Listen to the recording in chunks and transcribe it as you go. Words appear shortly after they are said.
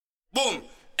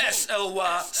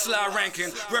SLY, Sly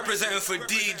Rankin, representing for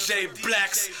DJ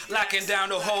Blacks, locking down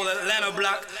the whole Atlanta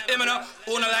block. Imina,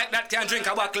 who no like that can drink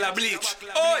a bottle of bleach.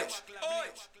 Oi!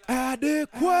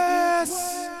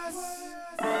 ADIQUEST.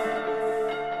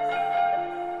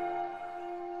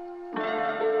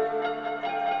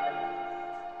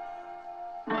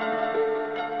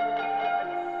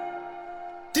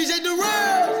 DJ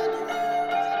Durant.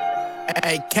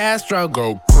 Hey, Castro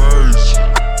go crazy.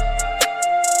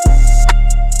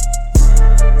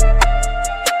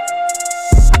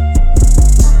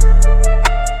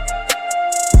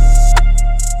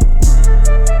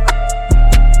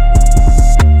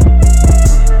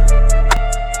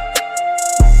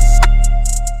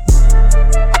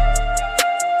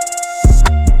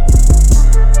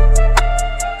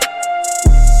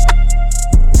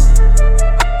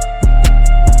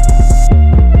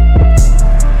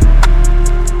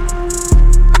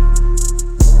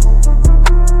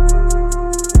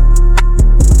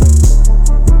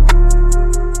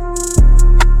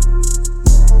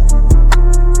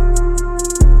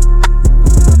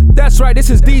 This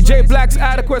is DJ Black's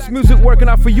ADIQUEST music working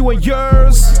out for you and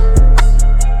yours.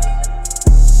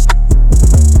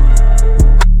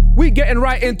 We getting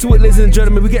right into it, ladies and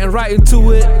gentlemen. We getting right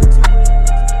into it.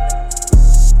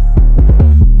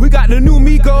 We got the new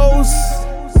Migos.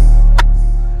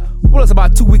 Well, it's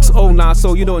about 2 weeks old now,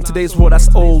 so you know in today's world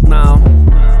that's old now.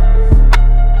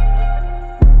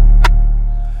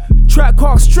 Track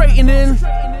called Straightening.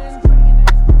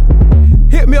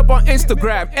 Hit me up on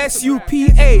Instagram,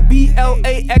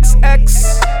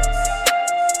 SUPABLAXX.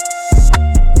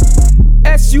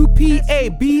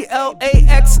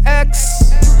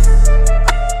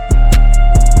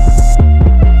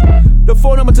 SUPABLAXX. The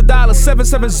phone number to dial is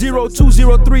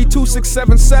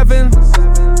 770-203-2677.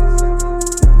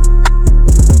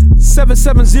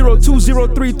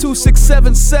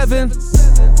 770-203-2677.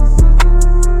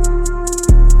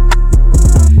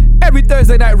 Every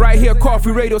Thursday night right here,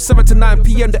 Coffee Radio, 7 to 9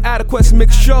 p.m. the ADIQUEST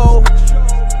Mix Show.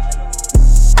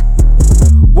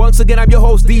 Once again, I'm your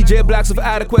host, DJ Blacks of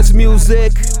ADIQUEST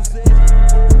Music.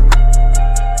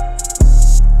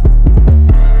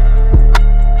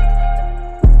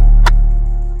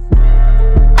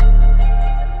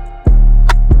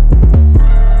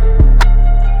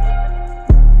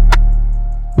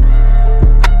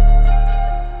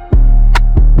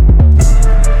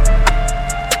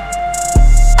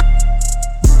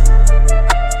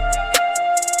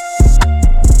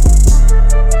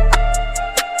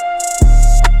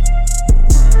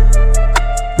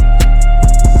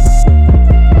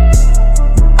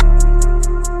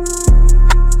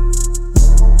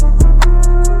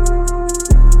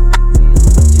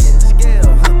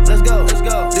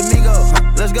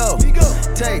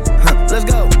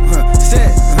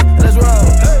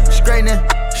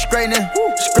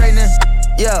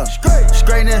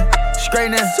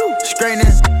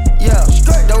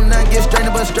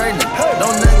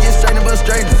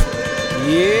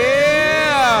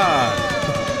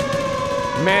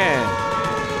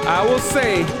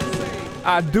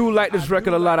 I do like this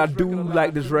record a lot. I do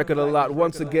like this record a lot.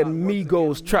 Once again,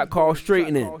 Migos, track called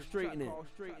Straightening.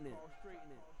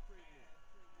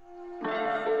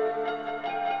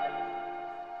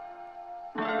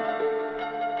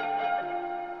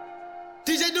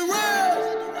 DJ Durant.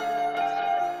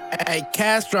 Hey,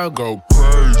 Castro go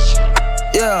crazy.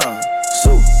 Yeah,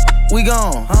 so we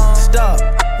gone. Stop,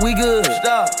 we good.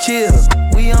 Stop, chill,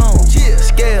 we on. Chill,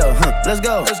 scale, let's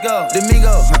go. Let's go.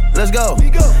 Domingo, let's go.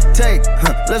 Take,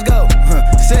 let's go.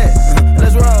 Set,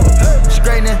 let's roll.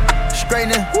 Straightening,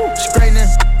 straightening, straightening.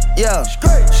 Yeah,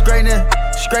 straightening,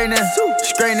 straightening,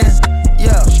 straightening.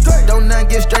 Yeah, don't nothing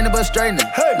get straightening but straightening.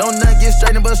 Don't nothing get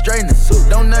straightening but straightening.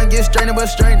 Don't nothing get straightening but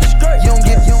straightening. You don't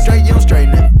get straight, you don't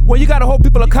straighten it. Well, you gotta hold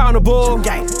people accountable.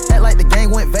 Gang, act like the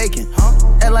gang went vacant.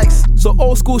 Act like so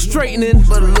old school straightening,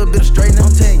 but a little bit of straightening.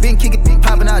 Been kicking,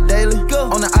 popping out daily.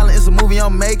 On the island, it's a movie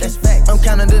I'm making. I'm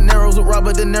counting the Neros with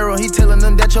Robert De Niro. He telling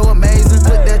them that you're amazing.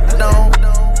 Put that on,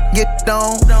 get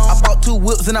on. I bought 2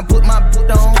 whips and I put my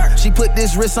boot on. She put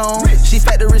this wrist on. She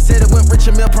factory said it went rich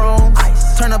and meal prone.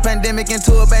 Turn a pandemic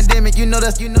into a pandemic. You know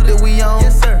that we on.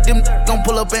 Them gon'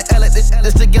 pull up and L at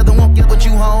this together. Won't get what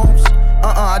you homes.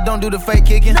 I don't do the fake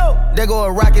kicking. There go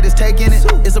a rocket, it's taking it.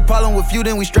 It's a problem with you,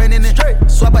 then we straightening it.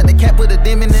 Swap out the cap, put a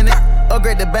demon in it.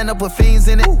 Upgrade the band up, put fiends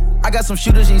in it. I got some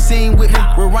shooters you ain't seen with me.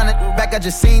 We're running back, I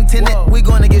just seen tenant. We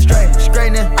gonna get straight.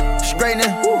 Straightening, straightening,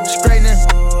 straightening.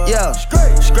 Yeah,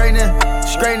 straightening,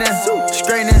 straightening,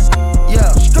 straightening.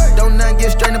 Yeah, don't nothing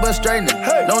get straightened but straightening.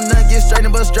 Don't nothing get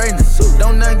straightened but straightening.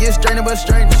 Don't nothing get straightened but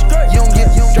straightening. You don't get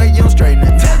straight, you don't straighten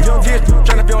it. You don't get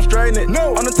straightened if you don't straighten it.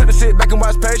 No. I'm the type to sit back and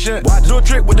watch patient. Do a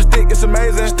trick with the stick, it's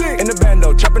amazing. In the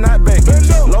bando, chopping out bacon.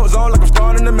 Low zone like I'm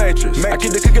starting in the Matrix. I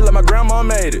keep the cookie like my grandma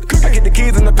made it. I get the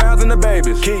keys and the pounds and the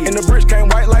babies. And the bricks came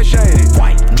white like shady.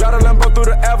 Drive the Lambo through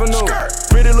the avenue.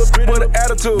 Pretty little with an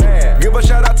attitude. Give a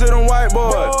shout out to them white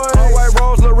boys. All white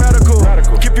rolls look radical.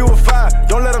 Keep you a fire,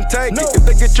 don't let them take it. If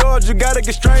they get charged, you gotta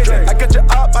get straight. I got your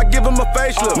op, I give them a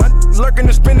facelift. My lurking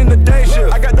and spending the day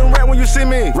shift. I got them rap when you see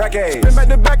me. Reggae. Spin back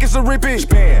to back, it's a repeat.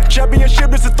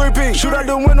 Championship, it's a 3-P. Shoot out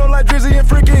the window like Drizzy and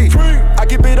Freaky. I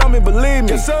keep it on me, believe me.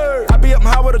 Yes, sir. I be up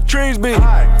high where the trees be.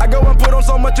 I go and put on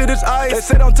so much of this ice. They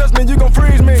say don't touch me, you gon'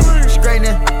 freeze me.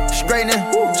 Straightening, straightening,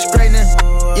 straightening.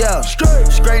 Yeah,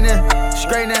 straightening,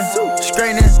 straightening,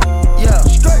 straightening. Yeah,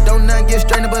 don't nothing get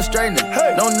straightened but straightening.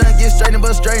 Don't nothing get straightened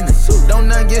but straightening. Don't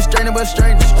nothing get straightened but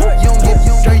straightening. You don't get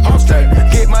straight, you don't straighten.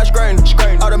 Get my straightening.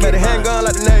 Automatic handgun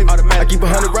like the Navy. I keep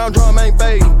 100 round drum, ain't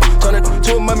fading. Turn it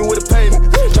to a mummy with a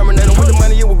pavement. Terminator with the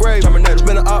money, you were grave.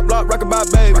 Spin an op block, rock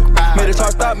about baby. Made it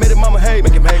talk stop, made it mama hate.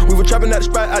 We were trapping at the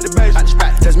spot, out the base.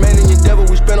 Tasmanian devil,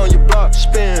 we spin on your block.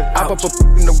 Spin. I pop up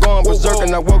and I'm going berserk.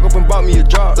 And I woke up and bought me a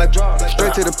job. Like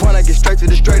straight to the point, I get straight to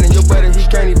the straight. And your buddy, he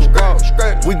can't even walk.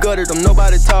 We gutted them,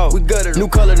 nobody talk. We gutted new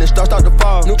color, then start to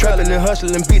fall. New trapping and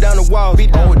hustling, beat down the wall.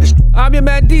 Beat down with the I'm your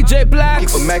man DJ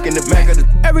Blacks. Keep a Mac in the back of the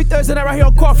every Thursday night right here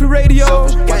on Coffee Radio.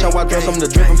 Watch how I dress, I'm the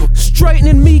drippin'.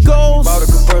 Straightening Migos. Bought a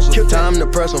compressor, kill time to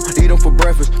press them. Eat them for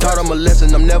breakfast. Taught them a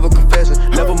lesson, I'm never confessing.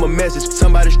 Never my message,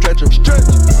 somebody stretch them.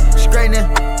 Straightening,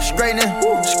 straightening,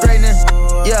 straightening.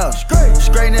 Yeah,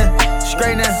 straightening,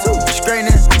 straightening,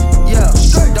 straightening. Yeah,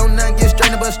 don't nothing get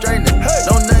straightened but straightening.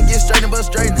 Don't nothing get straightened but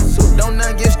straightening. Don't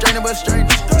nothing get straightened but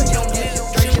straightening.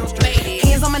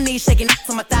 Hands on my knees, shaking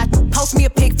on my thigh. Post me a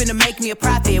pic, finna make me a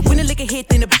profit. When the liquor hit,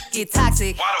 then the get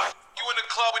toxic. Why the you in the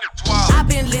club when it's wild? I've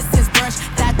been lit since brunch.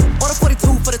 That order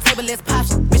 42 for the table, let's pop.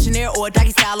 Missionary or a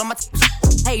doggy style on my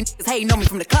hey, niggas hating on me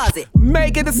from the closet.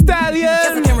 Make it a stallion.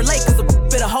 Guess I can relate, cause a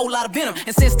bit a whole lot of venom.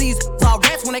 And since these all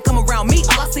rats, when they come around me,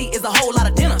 all I see is a whole lot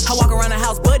of dinner. I walk around the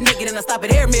house butt naked and I stop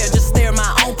at air mirror just to stare at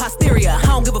my own posterior. I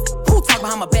don't give a who talk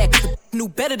behind my back, cause the knew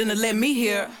better than to let me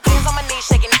hear. Hands on my knees,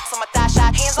 shaking on my thigh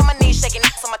shot. Hands on my knees, shaking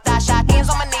on my thigh shot. Hands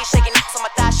on my knees, shaking on my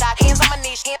thigh shot. Hands on my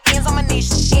knees, hands on my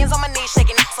knees, hands on my knees,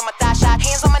 shaking on my thigh shot.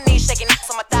 Hands on my knees, shaking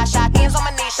on my thigh shot. Hands on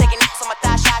my knees, shaking on my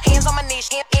thigh shot. Hands on my knees,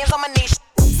 hands on my knees.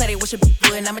 Say they wish a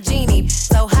would and I'm a genie.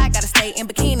 So hot, gotta stay in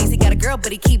bikinis. He got a girl,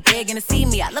 but he keep begging to see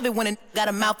me. I love it when a got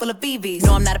a mouth full of BBs.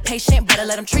 No, I'm not a patient, better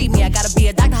let him treat me. I gotta be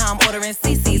a doctor, how I'm ordering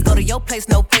CCs. Go to your place,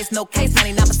 no face, no case.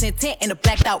 99% tent in a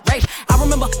blacked out race. I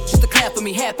remember just to clap for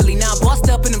me happily. Now I'm bossed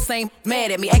up in them same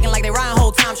mad at me. Acting like they riding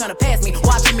whole time trying to pass me.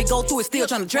 Watching me go through it, still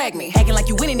trying to drag me. Acting like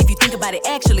you winning if you think about it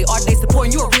actually. Are they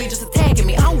supporting you or really just attacking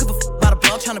me? I don't give a about a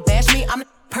blog trying to bash me. I'm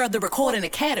per the Recording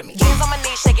Academy. Hands on my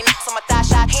knees, shaking on my thigh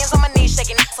shot. Hands on my knees,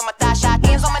 shaking on my thigh shot.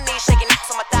 Hands on my knees, shaking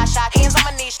on my thigh shot. Hands on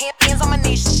my knees, hands on my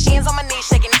knees, hands on my knees,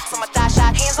 shaking on my thigh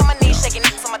shot. Hands on my knees, shaking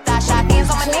on my thigh shot. Hands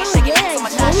on my knees, shaking on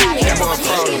my thigh shot. That boy a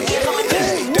problem.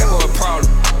 That boy a problem.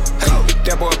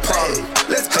 That boy a problem.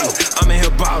 Let's go. I'm in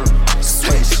here ballin'.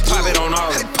 Pop it on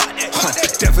all of them.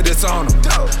 Death for dishonor.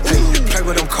 Play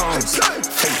with them cones.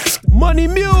 Money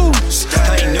Muse.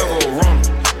 I ain't never wrong.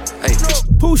 Hey,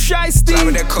 Pooh Shiesty. Fly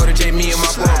with that Cody J, me and my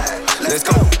bro. Let's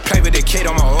go. Play with that kid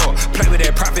on my oil. Play with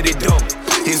that profit, it dope.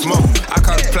 It's more. I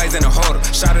caught the plays in the holder.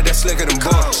 Shot at that slicker than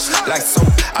bullets. Like so,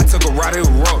 I took a ride, it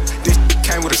was road. This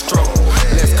came with a stroke.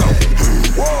 Let's go.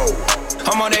 Whoa.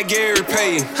 I'm on that Gary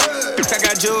Pay. I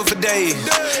got jewels for days.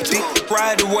 Deep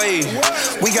ride away.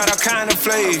 We got all kind of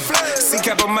flavor. See,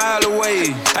 kept a mile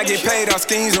away. I get paid off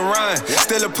schemes and run.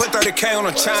 Still put 30K on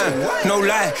a chime. No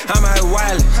lie, I'm out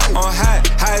wildin'. On high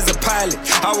as a pilot.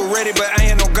 I was ready, but I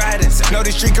ain't no guidance. Know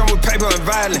this street come with paper and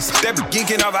violence. That be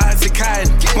geeking off ice and cotton.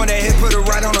 When that hit, put it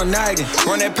right on a noggin.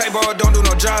 Run that paper, don't do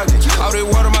no jogging. All this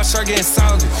water, my shirt getting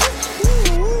soggy.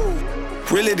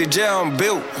 Really the jail I'm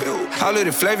built. All of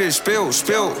the flavor is spilled.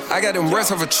 I got them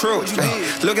rest of a trip.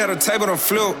 Look at the table, them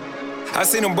flip. I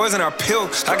see them boys in our pill.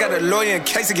 I got a lawyer in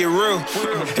case it get real.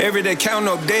 Every day count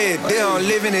no dead. They don't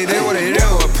live in it, they what it is. That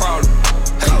boy a problem.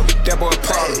 That boy a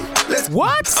problem.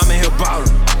 What? I'm in here ballin'.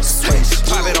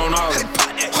 Pop it on all of them.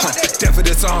 Death for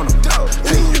dishonor.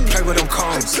 Play with them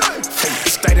cones.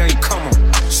 Stay there and come on.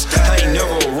 I ain't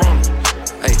never wrong.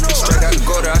 Hey, straight out the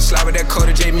gutter, I slide with that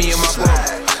Cody J, me and my bro.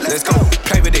 Let's go.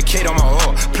 Play with that kid on my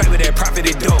oil. Play with that profit,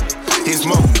 it dope. It's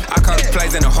more. I caught the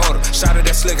plays in the holder. Shot at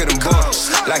that slicker than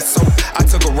bullets. Like so, I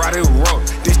took a ride, it was road.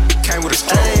 This came with a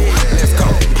stroke. Let's go.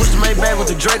 Push the Maybach with the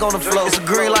to Drake on the floor. It's a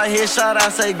green light headshot, I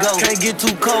say go. Can't get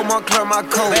too cold, Montclair my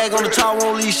coat. Bag on the char,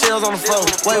 won't leave shells on the floor.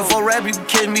 Wait for rap, you can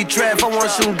catch me trap. If I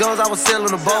want shooting guns, I was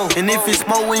selling the bow. And if it's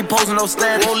smoke, we ain't posting no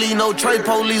status. Won't leave no tray,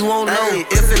 police won't know.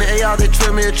 If in the AR, they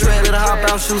trim me a trap. Let a hop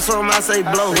out, shoot something, I say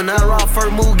blow. When I rock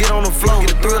first move, get on the floor.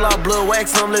 Get a thrill out, blood,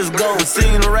 wax some, let's go.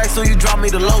 Seeing the rack, so you drop me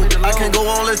the low. I can't go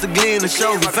on, let's the glee in the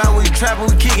show. We found when you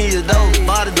trapping, we kicking your dough.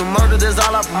 Body the murder, that's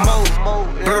all I promote.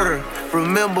 Brr,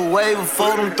 remember way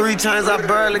before them 3 times I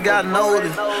barely got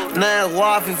noticed. Now it's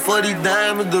waffy for these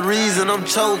diamonds, the reason I'm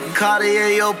choking.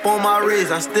 Cartier up on my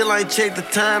wrist, I still ain't checked the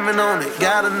timing on it.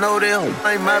 Gotta know that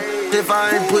ain't my if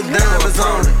I ain't put diamonds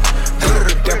on it.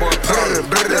 That boy powder,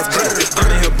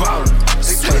 I'm in here ballin'.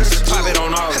 Pop it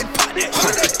on all of them.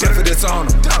 Death for this on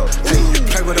them.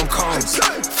 Play with them cones.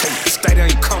 Stay there,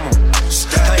 you come on.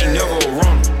 I ain't never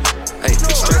wrong. Hey,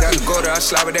 straight out the gutter, I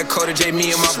slide with that Coda J,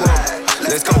 me and my bro.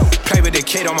 Let's go. Play with that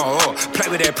kid on my oil. Play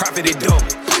with that profit, it dope.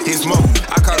 It's more.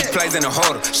 I call the plays in the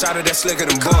holder. Shot at that slicker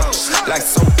than bugs. Like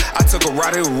so, I took a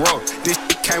ride, it was roll. This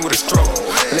came with a stroke.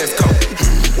 Let's go.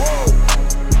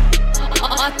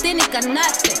 Authentic or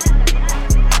nothing.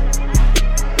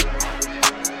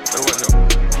 Better watch out.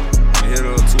 Hit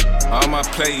her too. All my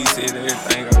plays hit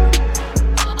everything.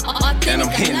 And I'm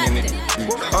hitting it.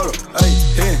 Hold up, hey,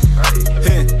 hit,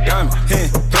 diamond,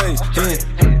 hit, plays, hit,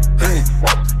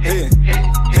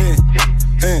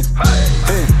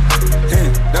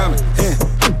 diamond,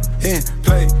 hit,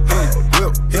 play, hit,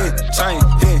 whip, hit, chain,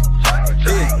 hit,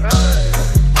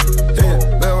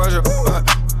 better watch your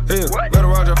hit, better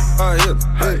watch your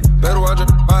hit, better watch your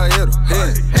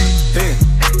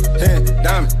hit,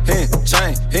 diamond, hit,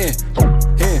 chain, hit.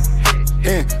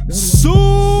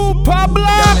 Super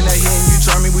Black.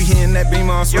 We hitting that beam,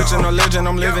 I'm switching on legend,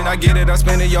 I'm living. I get it, I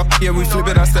spend it, y'all. Yeah, we flip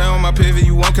it, I stay on my pivot.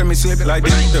 You won't come and slip it like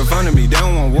this in front of me. They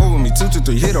don't want war with me. 2, 2,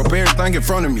 3, hit up everything in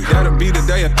front of me. That'll be the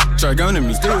day I try gunning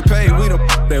me. Still paid, we the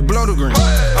that blow the green.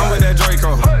 I'm with that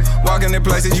Draco. Walking in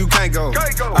places you can't go.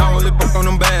 I only put on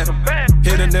them bad.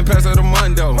 Hit it, then pass her the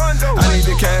Mundo. I need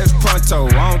the cash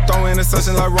pronto. I don't throw in a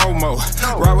session like Romo.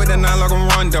 Ride with the 9 like I'm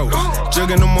Rondo.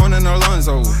 Jug in the morning,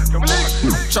 Alonzo.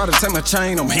 Try to take my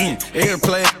chain, I'm in.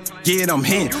 Airplay. Yeah, I'm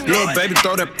in. Little baby,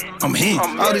 throw that, I'm in.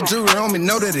 All the jewelry on me,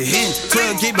 know that it hit.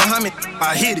 12 get behind me,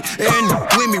 I hit it. And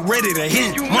with me, ready to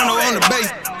hit. Mono on the bass,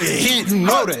 it hit, you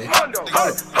know that.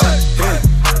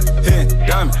 Hit,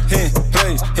 diamond, hit,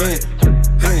 plays, hit,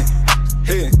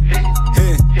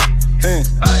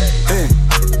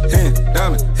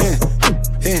 diamond,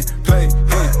 hit, play,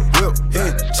 hit, whip,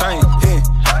 hit, chain, hit,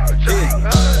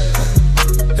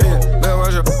 better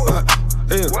watch your,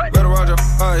 better watch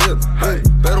your,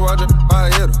 better watch your,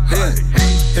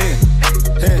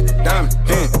 diamond,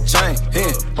 chain,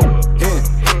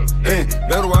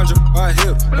 better watch your,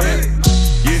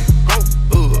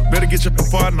 better get your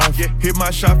far knife. Hit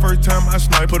my shot first time I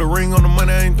snipe. Put a ring on the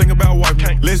money, I ain't think about wife.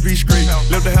 Let's be straight.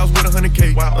 Left the house with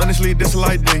 100K. Honestly, this a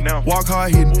light day. Walk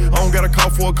hard hitting. I don't gotta call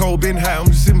for a cold, been high. I'm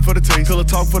just sipping for the taste. Till I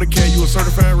talk for the cat, you a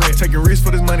certified rat. Taking risks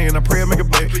for this money and I pray I make it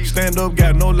back. Stand up,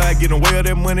 got no lie, getting away of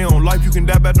that money. On life, you can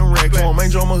die by them racks. I'm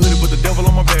angel on my hoodie, but the devil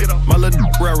on my back. My little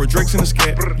ride with Drake's in the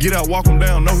scat. Get out, walk him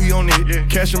down, know he on it.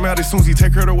 Cash him out as soon as he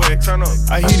take her to wax.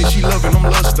 I hit it, she loving, I'm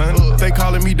lust stunned. They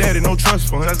calling me daddy, no trust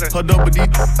fund. Her double D,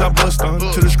 I bust on.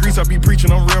 To the streets, I be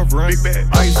preaching, I'm reverend.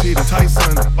 Ice hit a tight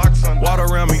sun. Water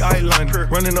around me, eyeliner.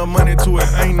 Running up money to it,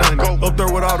 ain't nothing. Up there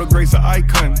with all the grace of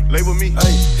icon. Label me.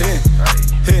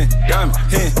 Hit, diamond,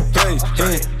 hit, plays,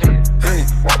 hit,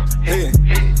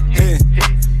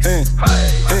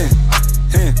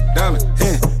 diamond,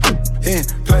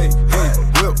 hit, play, hit,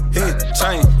 whip, hit,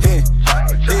 chain, hit,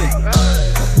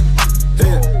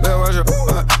 better watch your,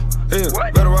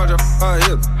 better watch your,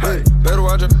 better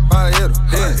watch your,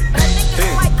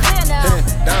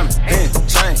 diamond,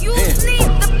 chain, you need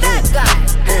the bad guy.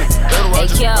 Hey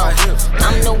yo,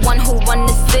 I'm the one who run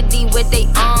the city where they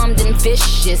armed and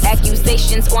vicious.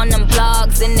 Accusations on them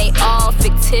blogs and they all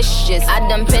fictitious. I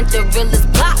done bent the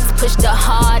realest blocks, push the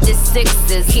hardest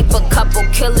sixes. Keep a couple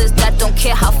killers that don't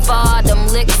care how far them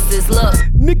licks is. Look,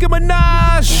 Nicki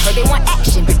Minaj. Heard they want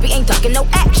action, but we ain't talking no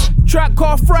action. Track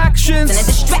called Fractions. And a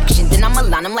distraction, then I'ma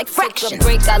line them like fractions.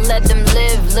 Break, I let them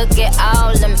live, look at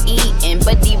all them eating.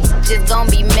 But these bitches gon'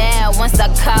 be mad once I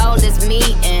call this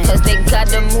meeting. Cause they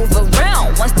gotta move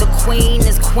around once the queen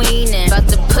is queening. About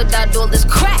to put out all this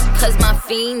crack, cause my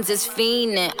fiends is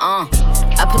fiending. I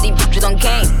put these bitches on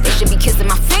game, they should be kissing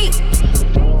my feet.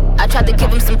 I tried to give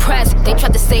them some press, they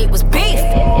tried to say it was beef.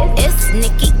 It's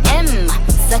Nicki M,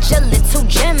 such a little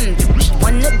gem.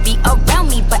 Wanna be around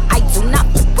me, but I do not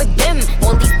fuck with them.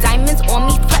 All these diamonds on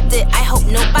me flooded, I hope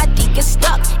nobody gets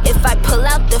stuck. If I pull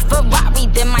out the Ferrari,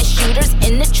 then my shoe shooters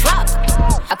in the truck.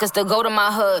 I could still go to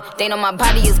my hood, they know my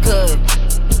body is good.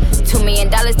 $2 million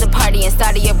to party in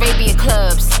Saudi Arabia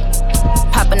clubs.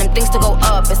 Popping them things to go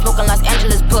up and smoking Los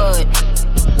Angeles bud.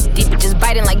 Deep bitches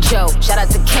biting like Joe, shout out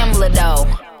to Kamala though.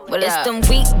 But it's them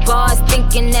weak bars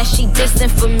thinking that she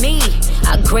distant for me.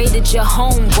 I graded your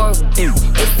homework,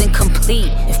 it's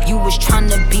incomplete. If you was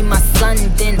tryna be my son,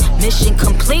 then mission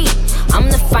complete. I'm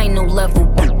the final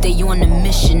level, that you on a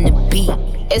mission to be.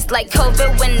 It's like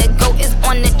COVID when the GOAT is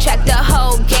on the track, the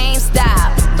whole game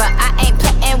stop. But I ain't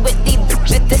playing with these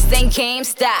bitches, this ain't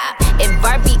GameStop. If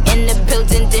Barbie in the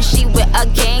building, then she with a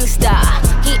gangsta.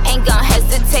 He ain't gon'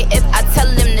 hesitate if I tell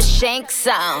him to shank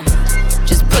some.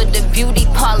 Just put the beauty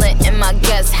parlor in my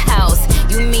guest house.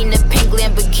 You mean the pink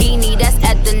Lamborghini that's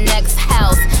at the next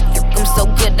house. I'm so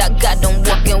good I got him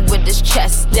walking with his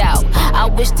chest out. I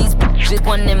wish these bitches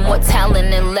wanted more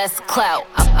talent and less clout.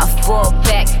 I fall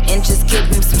back and just give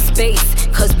him some space.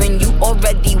 Cause when you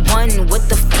already won, what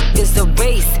the fuck is a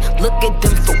race? Look at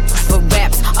them for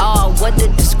raps, oh what a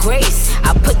disgrace.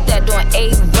 I put that on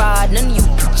A-Rod, none of you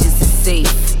bitches is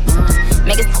safe.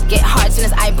 Make it get hard soon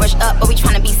as I brush up, but we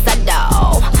tryna be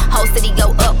subtle. Whole city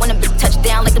go up when a bitch touch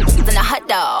down like the bitches in a hot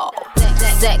dog.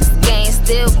 Sex game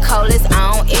still cold as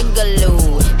I don't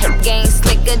igloo. Her game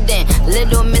slicker than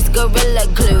Little Miss Gorilla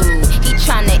Glue. He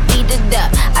tryna eat it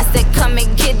up, I said come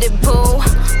and get it boo.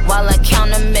 While I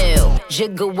count a mill,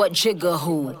 jigger what jigger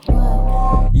who.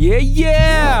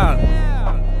 Yeah.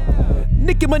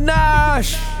 Nicki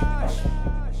Minaj.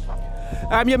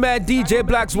 I'm your man DJ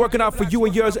Black's working out for you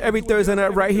and yours every Thursday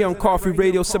night right here on Coffee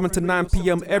Radio 7 to 9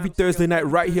 p.m. Every Thursday night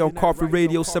right here on Coffee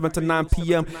Radio 7 to 9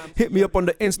 p.m. Hit me up on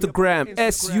the Instagram,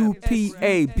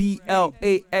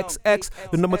 SUPABLAXX.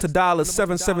 The number to dial is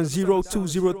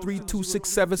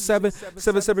 770-203-2677.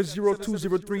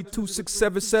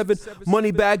 770-203-2677.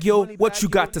 Moneybag, yo, what you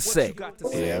got to say?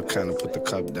 Yeah, I kind of put the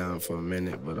cup down for a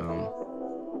minute, but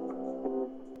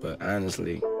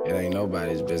honestly, it ain't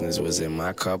nobody's business. What's in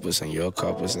my cup, what's in your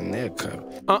cup, what's in their cup.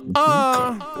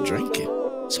 Drink it.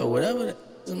 So whatever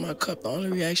is in my cup, the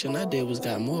only reaction I did was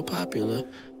got more popular,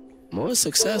 more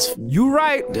successful. You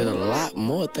right. Did a lot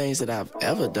more things that I've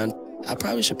ever done. I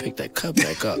probably should pick that cup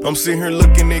back up. I'm sitting here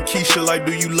looking at Keisha like,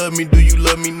 do you love me, do you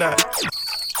love me not?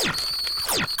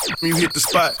 You hit the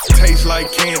spot, taste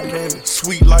like candy,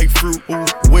 sweet like fruit, ooh,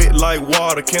 wet like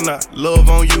water. Can I love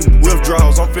on you?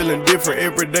 Withdrawals, I'm feeling different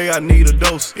every day. I need a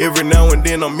dose. Every now and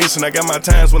then I'm missing. I got my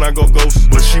times when I go ghost,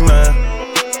 but she mine.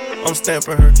 I'm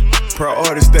stamping her.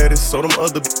 Priority status, so them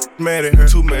other mad at her.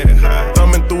 Too mad high.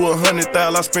 Thumbing through 100,000,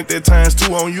 I spent that times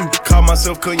 2 on you. Caught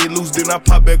myself cutting you loose, then I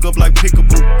pop back up like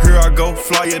Pickaboo. Here I go,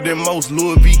 flyer than most,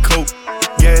 Louis V. Coat.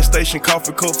 Gas station,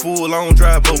 coffee cup full, I don't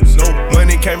drive boats. No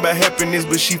money came by happiness,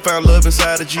 but she found love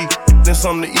inside a G. Then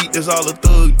something to eat, that's all a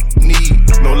thug need.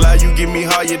 No lie, you get me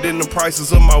higher than the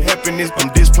prices of my happiness. I'm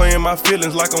displaying my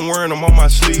feelings like I'm wearing them on my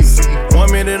sleeves.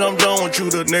 1 minute I'm done with you,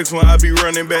 the next one I be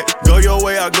running back. Go your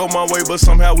way, I go my way, but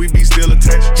somehow we be still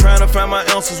attached. Trying to find my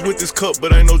answers with this cup,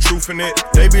 but ain't no truth in it.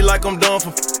 They be like I'm done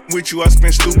for with you, I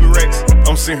spend stupid racks.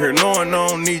 I'm sitting here knowing I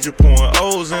don't need you, pouring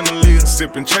O's in the lid.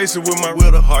 Sipping, chasing with my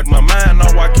will, heart, my mind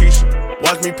on Waukesha.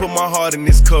 Watch me put my heart in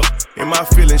this cup. In my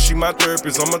feelings, she my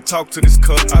therapist, I'ma talk to this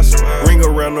cup. I swear. Ring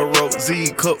around the road,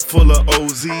 Z, cup full of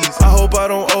OZs. I hope I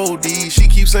don't OD, she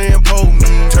keeps saying pull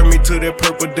me. Turn me to that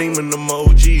purple demon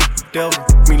emoji. Devil,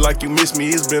 me like you miss me,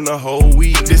 it's been a whole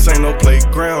week. This ain't no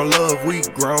playground, love, we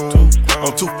grown.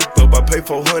 I'm too f***ed up, I pay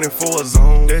 400 for a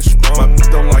zone. That's wrong. My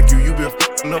don't like you been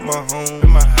f***ing up my home. In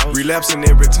my house. Relapsing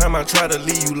every time I try to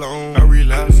leave you alone. I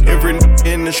relapse. Every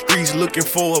in the streets looking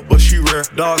for her, but she rare.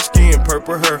 Dark skin,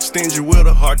 purple hair, stingy with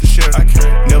a heart to share. I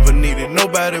can't never needed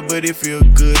nobody, but it feel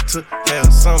good to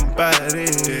have somebody.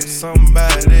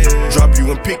 Somebody drop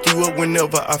you and pick you up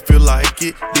whenever I feel like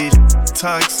it. This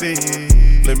toxic.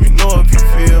 Let me know if you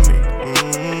feel me.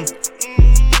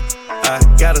 I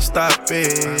gotta stop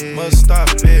it, I must stop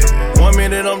it. 1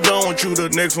 minute I'm done with you, the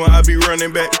next one I be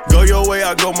running back. Go your way,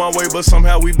 I go my way, but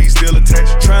somehow we be still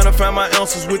attached. Trying to find my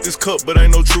answers with this cup, but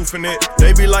ain't no truth in it.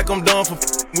 They be like I'm done for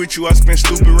with you, I spend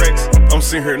stupid racks. I'm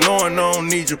sitting here knowing I don't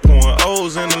need you, pouring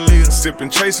O's in the lid. Sipping,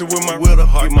 chasing with my will,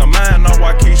 heart, my mind on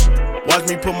Waukesha. Watch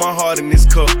me put my heart in this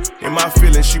cup. In my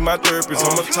feelings, she my therapist,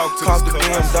 I'ma talk to Cost this the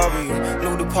cup. BMW,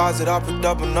 new deposit, I picked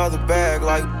up another bag.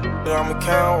 Like, I'ma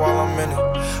count while I'm in it.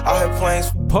 I had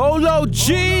planes, Polo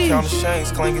G. count the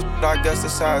chains, clinking. I guess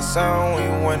that's how it sound when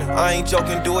you winning. I ain't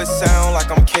joking, do it sound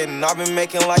like I'm kidding. I've been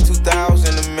making like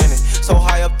 2,000 a minute. So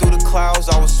high up through the clouds,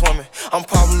 I was swimming. I'm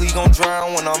probably gon'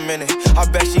 drown when I'm in it. I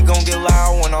bet she gon' get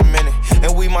loud when I'm in it.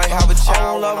 And we might have a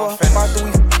child when I'm finished. After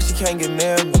we she can't get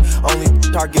near me. Only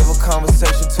I give a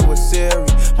conversation to a Siri.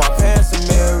 My parents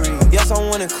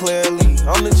winning clearly.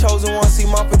 I'm the chosen one, see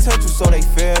my potential, so they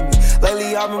fear me.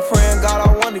 Lately I've been praying, God, I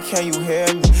wonder, can you hear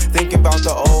me? Thinking about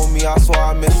the old me, I swear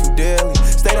I miss you dearly.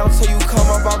 Stay down till you come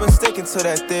up, I've been sticking to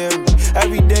that theory.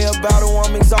 Every day a battle,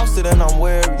 I'm exhausted and I'm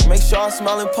weary. Make sure I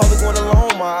smile in public when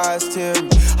alone, my eyes teary.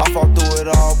 I fought through it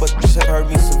all, but this shit hurt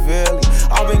me severely.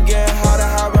 I've been getting high to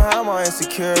hide behind my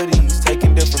insecurities.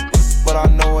 Taking different, but I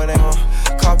know it ain't.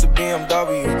 Cop the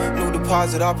BMW, new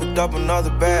deposit, I picked up another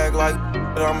bag like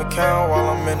that I'ma count while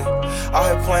I'm in it.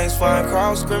 I hear planes flying,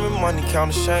 crowds screaming, money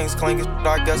counting chains clanking.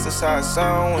 I guess that's how it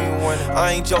sound when you win it.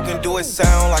 I ain't joking, do it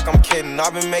sound like I'm kidding.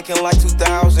 I've been making like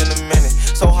 2,000 a minute.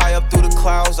 So high up through the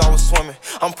clouds, I was swimming.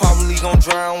 I'm probably gon'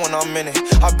 drown when I'm in it.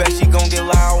 I bet she gon' get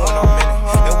loud when I'm in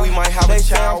it. And we might have a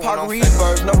child when I'm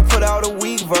finished. Never put out a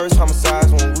weak verse.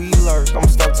 Homicides when we lurk. I'm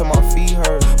stuck to my feet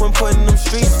hurt. When putting them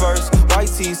streets first. White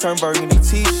tees turn burgundy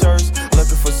t-shirts.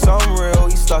 Looking for some real,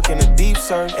 he stuck in a deep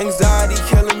search. Anxiety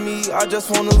killing me, I just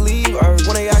wanna leave Earth.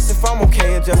 When they ask if I'm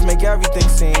okay, it just make everything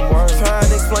seem worse. Trying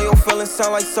to explain your feelings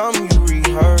sound like something you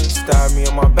rehearsed. Stab me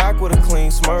in my back with a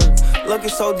clean smirk. Looking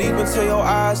so deep into your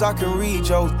eyes, I can read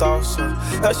your thoughts. So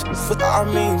that shit, I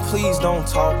mean, please don't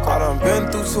talk. I done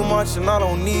been through too much and I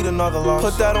don't need another loss.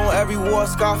 Put that on every war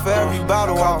scar for every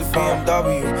battle. Out the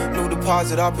BMW, new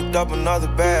deposit, I picked up another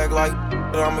bag like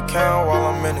that I'ma count while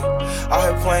I'm in it. I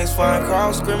hear planes flying,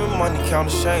 crowds screaming, money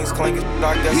counting chains clanking.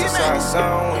 I guess that's how it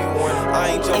sound when you win it. I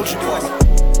ain't joking.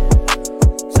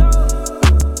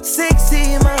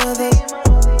 Sexy mother,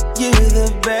 you're the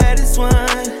baddest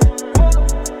one.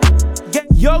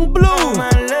 Young Blue, my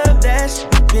love, that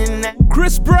been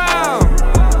Chris Brown,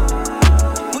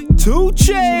 2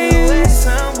 Chainz.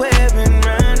 Somewhere and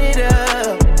run it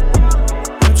up.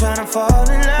 I'm tryna fall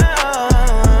in love.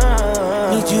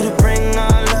 Need you to bring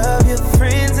all of your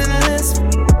friends and let's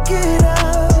get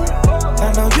up.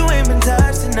 I know you ain't been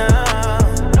touched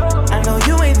enough. I know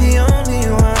you ain't the only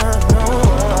one. No.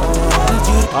 Need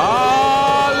you to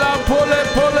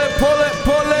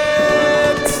pull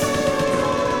it.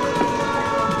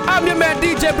 I'm your man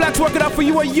DJ Black's working out for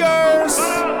you and yours.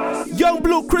 Young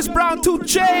Blue, Chris Brown, 2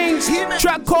 Chainz.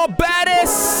 Track called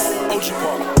Baddest.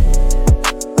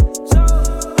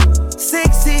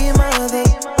 Sexy mother,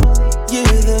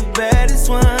 you're the baddest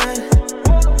one.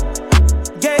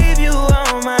 Gave you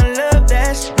all my love,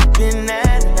 that's been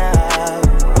that enough.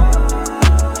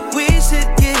 We should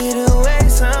get away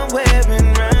somewhere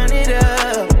and run it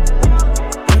up.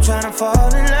 I'm tryna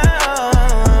fall in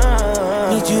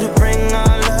love. Need you to bring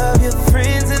all of your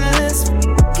friends and let's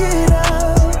get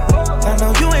up. I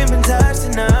know you ain't been touched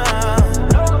enough.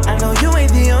 I know you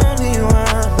ain't the only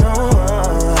one. No.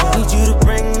 Need you to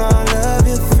bring all of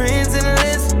your friends and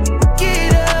let's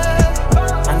get up.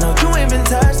 I know you ain't been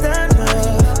touched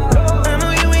enough. I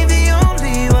know you ain't the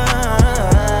only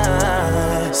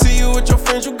one. See you with your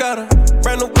friends, you got her.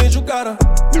 Brand new wins, you got her.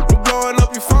 You blowing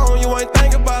up your phone, you ain't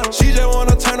thinking about her. She just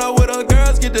wanna turn up with her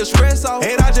girls, get the stress off.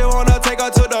 And I just wanna take her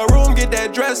to the room, get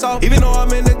that dress off. Even though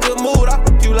I'm in a good mood, I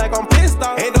f you like I'm pissed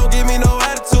off. And don't give me no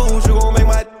attitude, you gon' make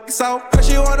my dick soft. Her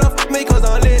she wanna f me cause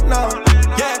I'm lit now.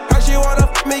 Yeah, her she wanna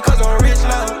f me cause I'm rich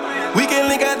now. We can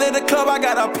link out at the club, I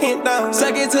got her pinned down.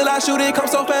 Second till I shoot it, come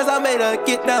so fast, I made her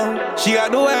get down. She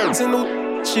got the words in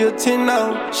new, she a 10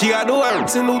 now. She got the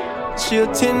words in new, she a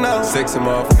 10 now. Sexy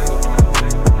motherfucker.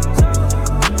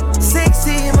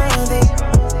 Sexy mother,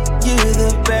 you're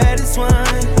the baddest one.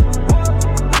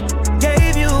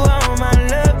 Gave you all my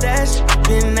love, that's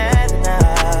been that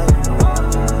enough.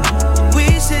 We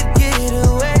should get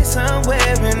away somewhere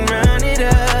and run it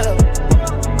up.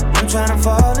 I'm tryna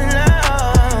fall in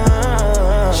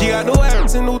love. She got the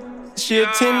words in new, she a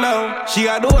 10 now. She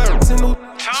got the words in new,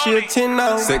 she a 10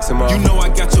 now. Sexy mom. You know I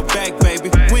got your back, baby.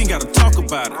 We ain't gotta talk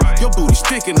about it. Your booty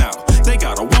sticking out. They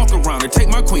gotta walk around and take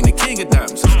my queen to King of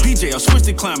Diamonds. PJ, I switched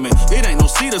to climbing. It ain't no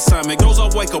seat assignment. Goes I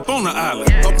wake up on the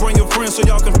island. I'll bring your friends so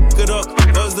y'all can f it up.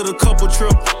 Us did a couple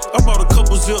trip. I brought a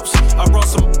couple zips. I brought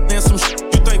some and some shit.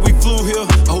 You think we flew here?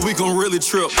 Oh, we gon' really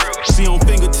trip. See on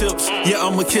fingertips. Yeah,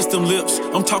 I'ma kiss them lips.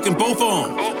 I'm talking both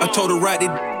on. I told her right it.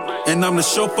 And I'm the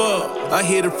chauffeur. I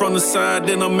hit it from the side,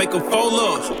 then I make a fold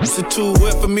up. It's too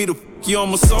wet for me to f you on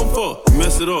my sofa.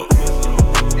 Mess it up.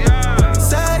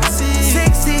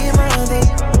 Sexy mother,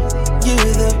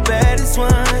 you're the baddest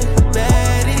one.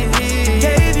 Baddest.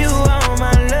 Gave you all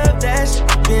my love, that's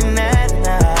been that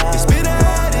enough. It's been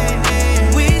that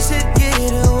enough. We should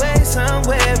get away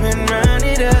somewhere and run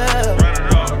it up.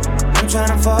 I'm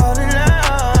tryna fall in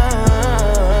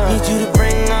love. Need you to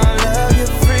bring all of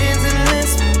your friends and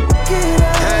let's get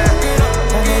up.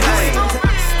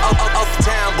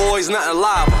 Uptown boys, nothing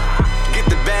live. Get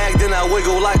the bag, then I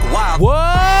wiggle like wild. What?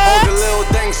 All the little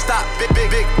things stop, big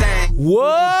thing.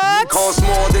 What? Cost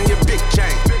more than your big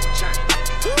chain.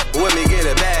 Let me get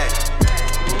it back.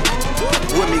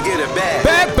 Let me get it back.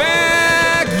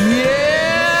 Back, yeah.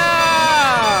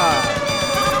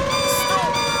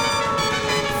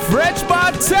 French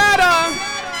Montana.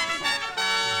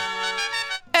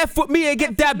 F with me and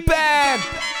get that bag.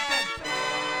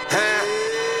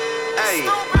 Hey,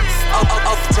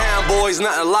 uptown boys,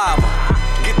 nothing lava.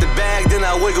 Get the bag, then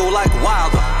I wiggle like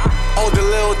wilder. All the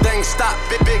little things stop,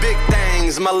 big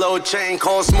things. My little chain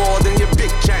costs more than your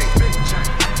big chain.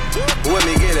 Let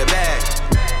me get it back.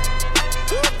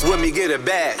 Let me get it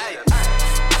back.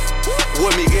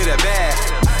 Let me get it back.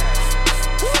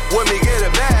 Let me get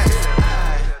it back.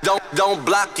 Don't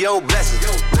block your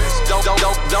blessings.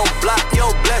 Don't block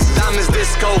your blessings. Diamonds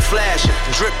disco flashing,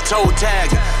 drip toe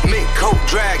tagging, mink coat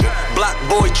dragging, block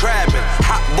boy trapping,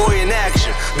 hot boy in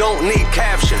action. Don't need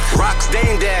caption. Rocks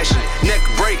dame dashing, neck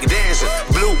break dancing,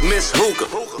 blue miss hookah.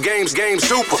 Games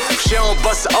super. She don't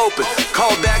bust it open.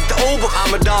 Call back the Uber.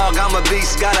 I'm a dog, I'm a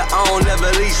beast. Gotta own, never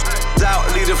lease. Out,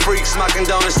 lead the freaks, smocking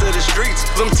donuts to the streets.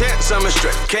 Them tents, I'm a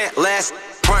straight, can't last.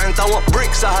 Trying throwing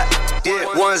bricks out. Yeah,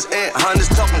 ones and hundreds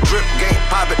talking drip game,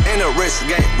 popping in a wrist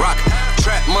game, rocking.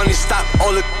 Trap money, stop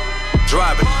all the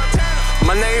driving.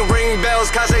 My name ring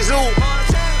bells, cause they zoo.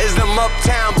 Is them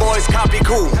uptown boys, copy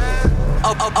cool.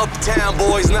 Uptown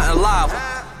boys, nothing live.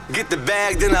 Get the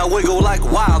bag, then I wiggle like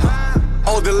wild.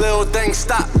 All the little things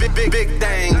stop, big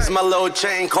things. My little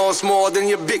chain costs more than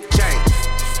your big chain.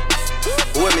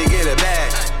 Let me get it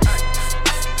back.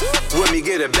 Let me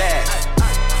get it back.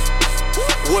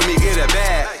 Let me get it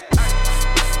back.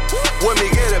 Let me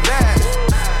get it back.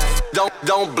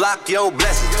 Don't block your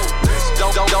blessings.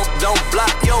 Don't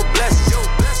block your blessings.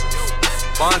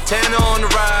 Montana on the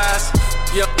rise.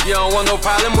 You don't want no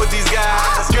problem with these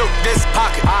guys. Skip this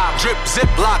pocket, drip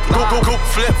zip lock, goop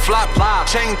flip flop,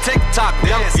 chain tick tock.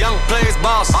 Young players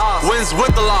boss, wins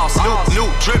with the loss. New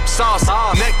drip sauce,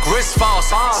 neck wrist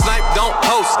false. Snipe don't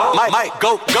post, might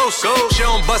go ghost. She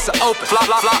don't bust it open,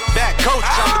 flop back coach.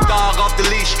 I'm the dog off the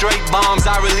leash, straight bombs.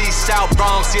 I release South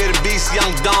Bronx, here the beast,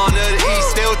 young Dawn of the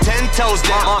East. Still 10 toes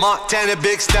down, Montana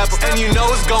big step, and you know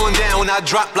it's going down when I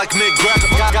drop like Mick Greco.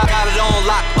 Got it on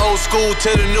lock, old school to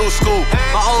the new school.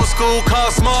 My old school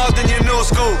costs more than your new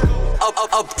school.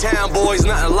 Uptown boys,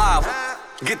 nothing live.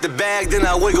 Get the bag, then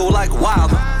I wiggle like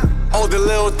wild. All the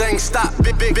little things stop,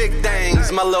 big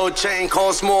things. My little chain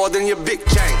costs more than your big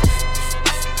chain.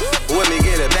 Let me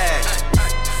get it back.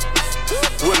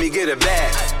 Let me get it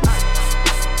back.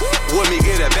 Let me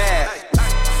get it back.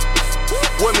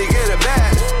 Let me get it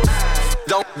back.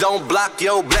 Don't block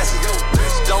your blessings.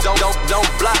 Don't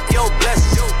block your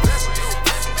blessings.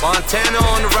 Montana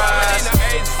on the rise.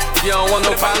 You don't want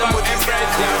no problem with these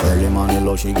guys. Early morning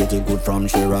low, she get it good from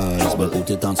she rise. But put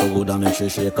it on so good and make she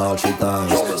shake all she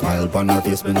ties. Smile upon her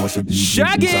face, me know she deep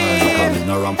Shaggy inside. Coming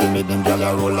around to make them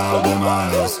gyal roll out them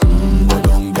eyes. Go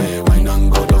down there, wine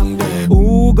and go down there.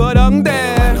 Ooh, go down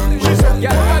there. She said,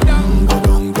 yeah, go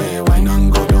down there, wine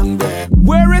and go down there.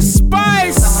 Where is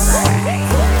Spice?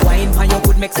 Wine for your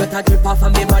good make sweat a drip off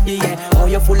of me body, yeah. Oh,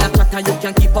 you full of chat and you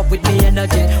can keep up with me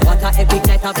energy. What a epic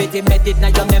night of it, embedded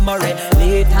in your memory.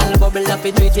 Little bubble up,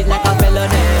 it treat it like a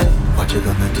felony. What you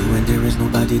gonna do when there is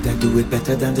nobody that do it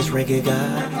better than this reggae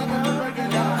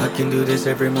guy? I can do this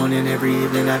every morning, every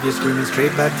evening. Have you screaming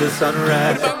straight back to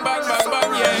sunrise.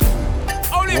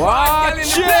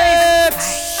 Watch it!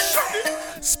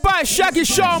 Spice, Shaggy,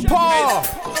 Sean Paul.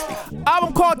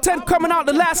 Album called 10 coming out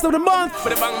the last of the month.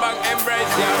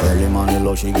 Early morning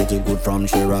low, she get it good from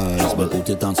she rise. But put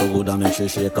it on so good and make she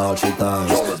shake all she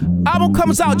ties. Album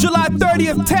comes out July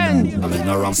 30th,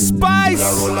 10. Spice.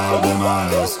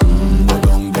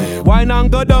 Why not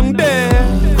go down there?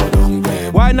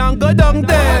 Why not go down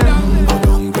there?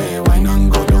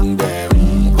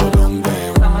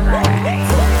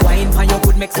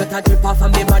 Make sweat a drip off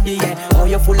of me body, yeah. Oh,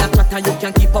 you full of chat and you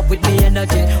can keep up with me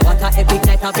energy. What a epic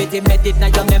night of it, embedded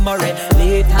in your memory.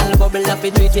 Little bubble up,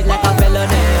 it treat it like a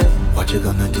felony. What you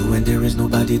gonna do when there is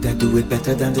nobody that do it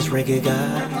better than this reggae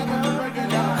guy?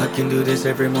 I can do this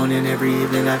every morning, every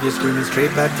evening. Have you screaming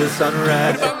straight back to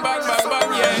sunrise. Go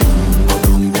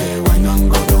down there, wine and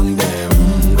go down there.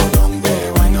 Go down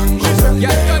there, wine and go down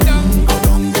there.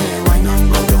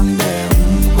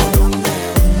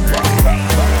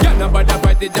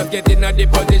 Just get in a the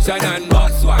position and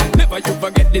boss one. Never you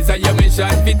forget this is your mission.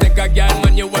 If you take a girl,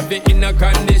 man, you have it in a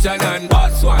condition and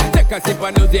boss one. Take a sip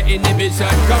and lose your inhibition.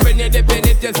 Cause when you dip in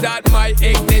it, you start my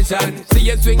ignition. See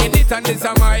you swinging it and this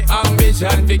is my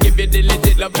ambition. We give you the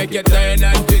legit love, make you turn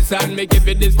and twist and me give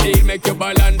you the steel, make you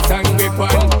balance and grip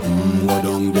on. Go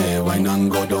down there, wine and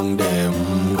go down there.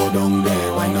 Go down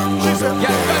there, wine and go down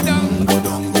there.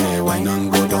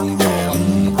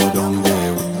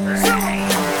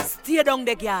 down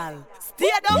there, girl.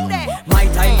 Stay down there. My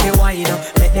time to wine up.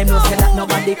 Let them know say that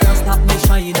nobody can stop me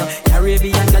shine.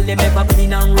 Caribbean girl, they never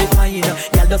clean and refine.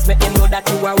 Girl, just make them know that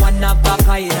you are one of a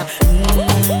kind.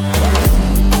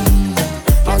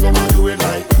 Girl, them a do it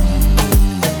like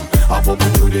I pop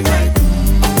it through the night.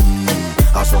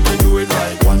 I saw me do it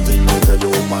like one thing they tell you,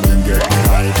 woman, and get me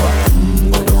hyper.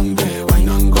 Go down there, wine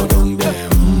and go down there.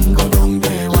 Go down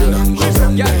there, wine and go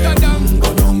down there.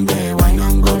 Go down there, wine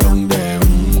and go down there.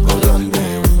 Go down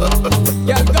there.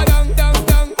 Yeah, go down, down,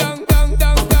 down, down, down,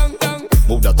 down, down, down.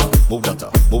 Move that up, move that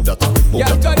up, move that up, move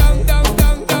that up. Yeah, go down, down,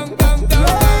 down, down, down,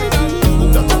 down.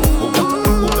 Move that up, move that up,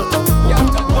 move that up. Yeah,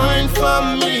 wine for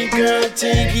me, girl,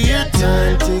 take your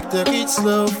time, take the beat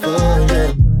slow for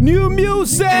you. New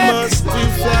music.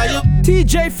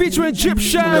 TJ featuring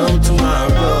Egyptian.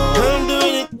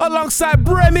 Alongside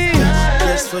Bremy.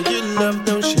 Just for your love,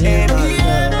 don't share my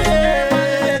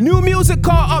love. New music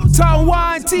called Uptown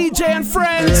Wine, TJ and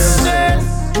Friends.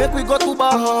 Make we go to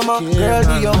Bahama. Girl,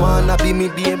 do you wanna be me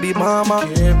baby mama?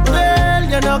 Girl,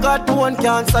 you know got one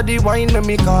cancer. The wine make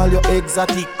me call you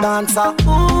exotic dancer.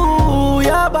 Ooh,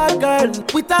 you're bad girl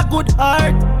with a good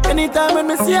heart. Anytime when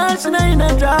me see her, she in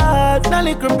a dress. No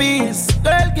little piece,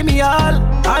 girl, give me all.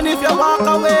 And if you walk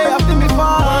away after me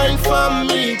fall. Wine for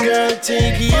me, girl,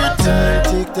 take your time.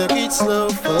 Take the beat slow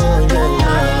for you.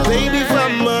 Baby,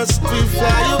 from us, we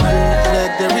fly you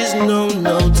like there is no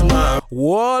tomorrow.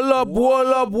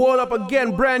 Wall up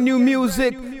again, brand new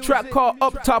music. Track called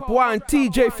Up Top Wine,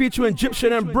 TJ featuring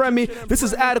Egyptian and Bremy. This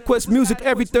is ADIQUEST music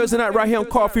every Thursday night right here on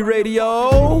Coffee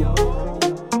Radio.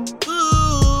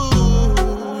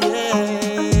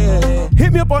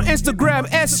 Hit me up on Instagram,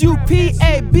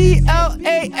 SUPABLAXX.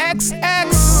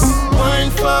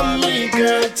 Wine for me,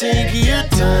 girl, take your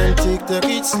time. Take the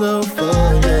beat slow for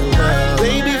you.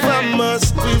 Baby, from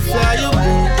us, we fly you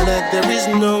like there is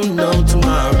no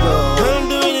tomorrow. Don't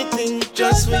do anything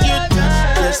just for your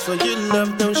touch, just for your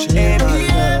love, don't share my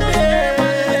love.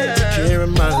 Take care of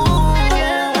my love.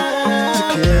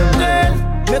 Take care of my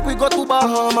love. Make we go to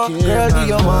Bahama. Girl, do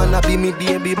you wanna be me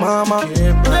baby mama?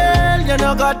 Girl, you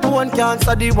know got one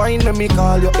cancer. The wine make me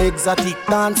call you exotic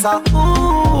dancer.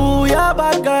 Ooh, you're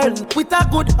bad girl with a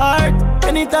good heart.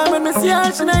 Anytime when me see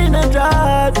her, she in a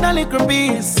dress. No little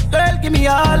piece, girl, give me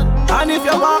all. And if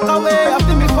you walk away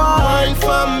after me fall. Wine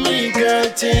for me, girl,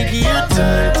 take your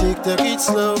time. Take the beat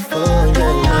slow for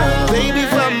you. Baby,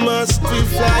 from us, we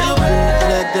fly you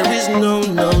like there is no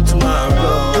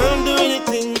tomorrow. Don't do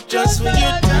anything just for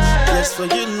your touch, just for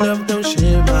your love, don't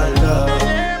share my love.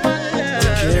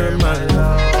 Take care of my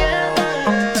love.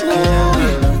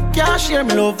 Can't share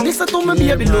me love, listen to me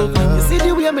baby love. You see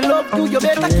the way me love you, you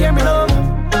better care me love.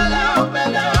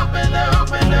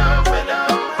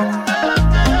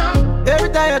 Every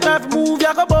time you try to move,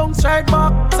 you go bounce right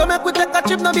back. So make we take a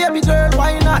trip now baby girl,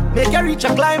 why not? Make you reach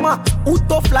a climax. Out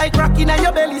tough like rocking and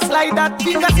your belly slide that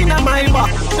fingers in my back.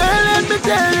 Girl, let me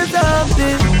tell you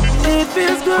something. It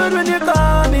feels good when you're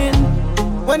coming.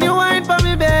 When you whine for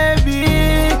me baby.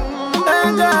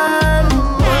 And girl,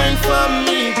 wine for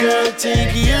me, girl,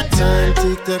 take your time.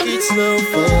 Take the beat slow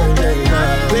for you.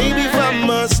 Baby, from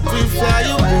us, we fly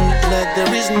you like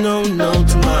there is no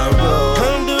tomorrow.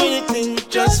 Don't do anything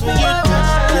just for your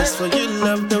touch, just for your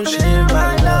love, don't share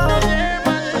my love.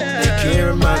 Take care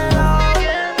of my love.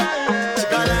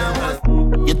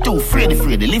 You're too Freddy,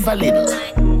 live a little.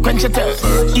 Quench your thirst,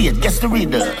 eat, guess the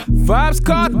reader. Vibes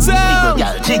Cartel,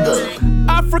 jiggle.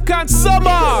 African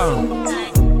Summer.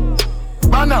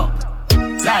 Burn up,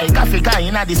 like Africa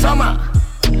in the summer.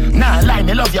 Nah, lie,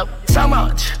 me love you so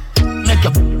much. Make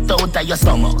you out of your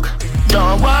stomach.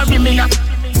 Don't worry me up,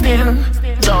 still.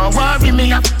 Don't worry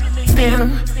me up, still.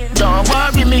 Don't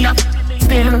worry me up,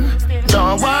 still.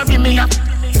 Don't worry me up,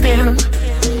 still.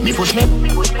 Me push me,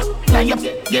 lie up,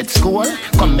 get school.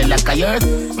 Come me like a yard,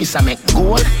 miss a make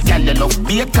goal. Girl, you love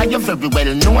bait, cause you very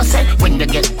well know, say, when you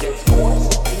get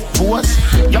force,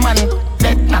 your man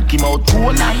let knock him out cool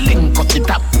and link up the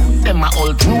top. Them a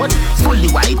old road, fully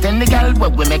white and the girl where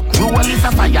we make roll is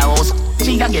a firehouse.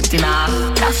 She a getting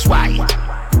her, that's why.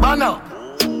 Burn up,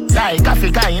 like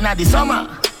Africa in the summer.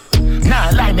 Nah,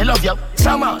 lie, me love you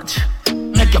so much.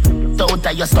 Make you out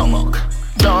of your stomach.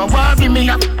 Don't worry me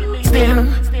up, still.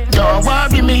 Don't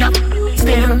worry me up,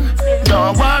 still.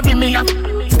 Don't worry me up,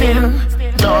 still.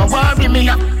 Don't worry me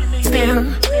up, still.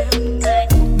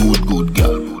 Good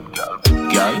girl.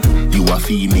 Girl, you a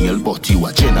female, but you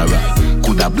a general.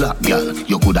 Coulda black girl,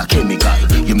 you coulda chemical.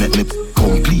 You make me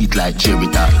complete like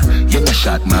Geritol. You a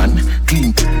shot man,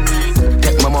 clean.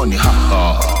 Take my money,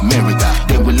 Merita.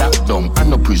 They will lock down, and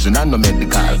no prison, and no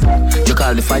medical. You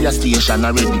call the fire station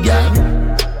already, girl.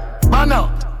 Man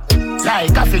up,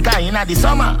 Like Africa in the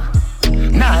summer.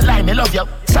 Nah, lie, me love you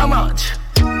so much.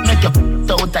 Make you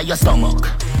out of your stomach.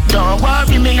 Don't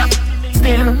worry me up,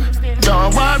 still.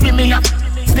 Don't worry me up,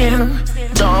 still.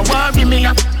 Don't worry me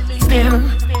up, still.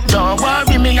 Don't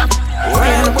worry me up,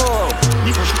 still.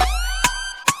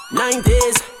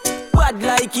 90s, bad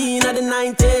like in the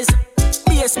 90s.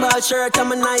 Baseball shirt and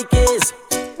my Nikes.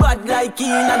 Bad like in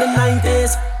the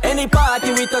 90s. Any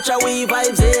party we touch we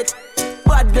vibes it.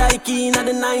 Bad like in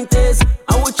the 90s.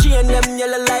 I would chain them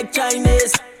yellow like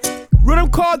Chinese. Rhythm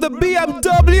called the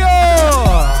BMW.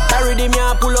 Carry them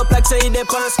here, pull up like say they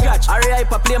pan scratch. I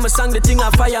play my song, the thing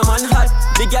a fireman hot.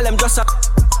 The girl them just a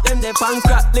them they pan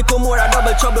crack. Little more a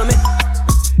double trouble me.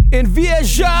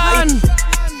 Invasion.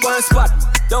 One spot.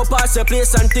 Don't pass your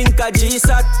place and think a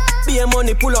G-Sat. Be a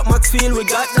money, pull up Maxfield, we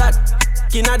got that.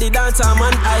 Inna the dancer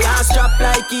man, I ass strap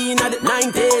like inna the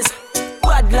 90s.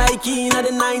 Bad like inna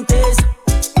the 90s.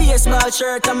 Baseball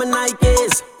shirt and my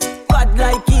Nikes. Bad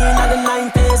like inna the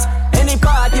 90s. Any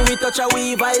party we touch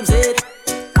we vibes it.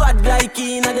 Bad like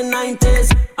inna the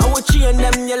 90s. I would chain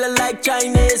them yellow like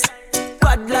Chinese.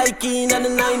 Bad like inna the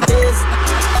 90s.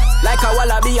 Like a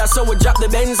wallaby, so we drop the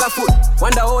Benz a foot.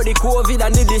 Wonder how the COVID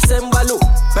and the December look.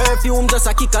 Perfume just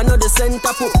a kick another center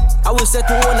put. I will set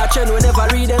to own a chain, we never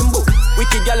read them book.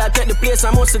 Wicked gal I take the place, I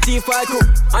must the T5 crew.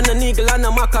 And the niggle and the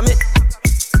maca me.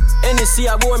 NEC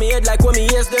I bore me head like what me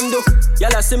ears them do.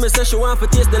 Y'all see me say she want to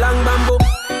taste the long bamboo.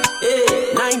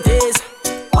 Hey, 90s,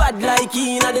 bad like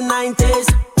in the 90s.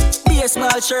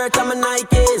 Baseball shirt and my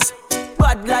Nikes.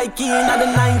 Bad like in the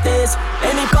 90s.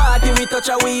 Any party we touch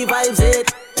we vibes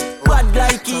it. Bad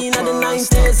like in the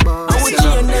 90s. I would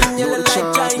chain them yellow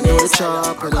like Chinese.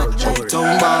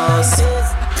 Uptown boss.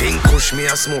 Pink push me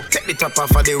a smoke, take the top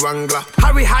off of the Wrangler.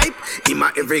 Harry hype, he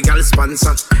my every girl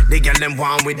sponsor. The girl them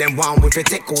want with them want with it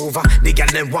take over. The girl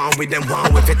them want with them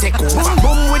want with it take over. Boom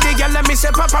boom with the girl let me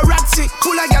say paparazzi.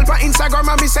 Full of girl for Instagram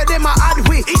and me say them a hard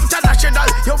way. International,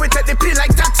 yo we take the play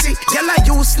like taxi. Girl I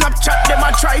use Snapchat, them a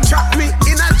try trap me.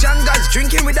 In a jungles,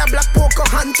 drinking with a black poker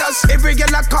hunters. Every girl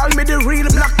I call me the real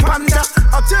Black Panther.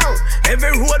 Uptown,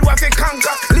 every road what they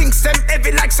conquer. Links them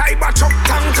heavy like cyber truck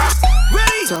tanker.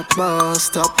 Ready? Top boss,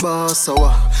 so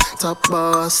top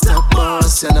boss,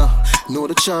 you know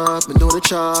the chop, you know the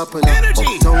chop, you know.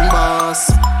 Uptown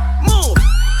boss, move.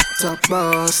 Top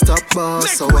boss, so top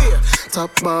boss, you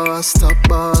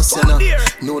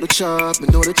know the chop, you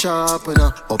know the chop, you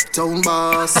know. Uptown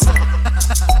boss.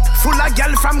 Full of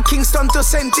gal from Kingston to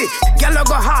Senti. Gal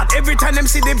go hard every time them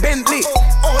see the Bentley.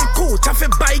 All cool, tough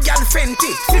buy gal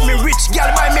Fenty. Feel me rich,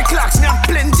 gal buy me clocks, me have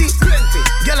plenty.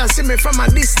 Gal see me from a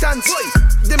distance.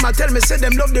 Them a tell me say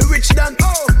them love the rich dan.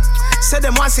 Say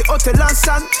them want see hotel and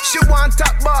sun. She want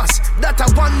top boss, that a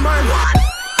one man.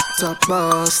 Top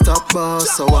boss, so top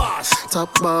boss,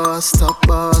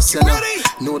 you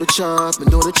know the chop, you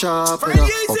know the chop, you know.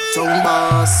 Uptown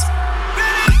boss.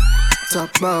 Top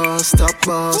boss, so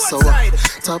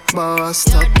top boss,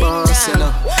 you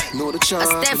know the chop, you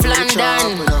know the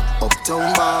chop, you know.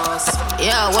 Uptown boss.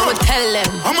 Yeah, what we tell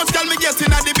them? How much can me get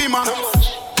in at the Beamer?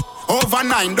 Over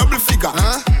 9, double figure.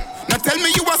 Now tell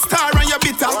me you a star and you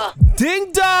bitter.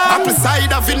 Ding dong. Apple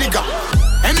cider vinegar.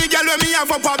 Any girl when me have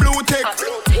a blue tick.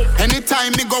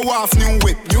 Anytime me go off new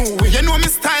whip. You know me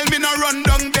style, me no run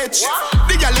down bitch.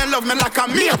 The girl they love me like a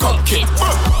makeup kit.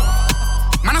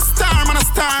 Man a star, man a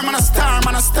star, man a star,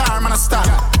 man a star, man a star.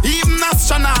 Even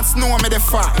astronauts know me the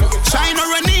far. China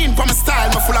running for my style,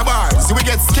 me full of bars. We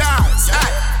get scars.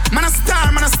 Man a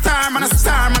star, man a star, man a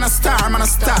star, man a star, man a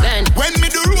star. When me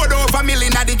do road over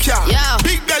million at the car.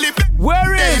 Big belly.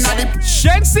 Where is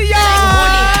Shaggy?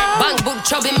 Bank book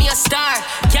trouble me a star.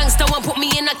 Gangsta won't put me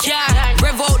in a car.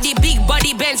 Rev out the big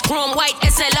body Benz, chrome white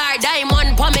SLR.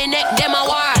 Diamond pa me neck, them a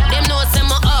war. Them know say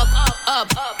me up.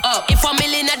 If I'm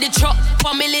million at the truck,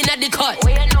 $1 million at the cut.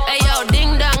 Hey yo,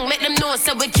 ding dong, make them know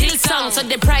say we kill song. So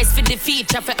the price for the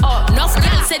feature for up. Enough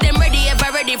girls say them ready,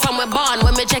 ever ready from we born.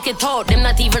 When me check it out, them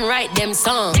not even write them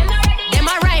song. Them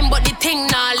a rhyme, but the thing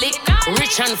nah lick.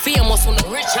 Rich and famous, what them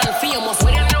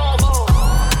know about?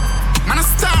 Man a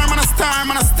star, man a star,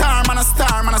 man a star, man a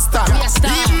star, man a star.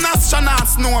 Even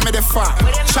astronauts know me the far.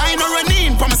 China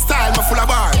running for my style, me full of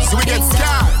bars. We get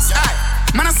scars.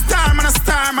 Man a star, man a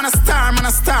star, man a star, man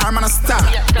a star, man a star.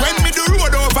 When me do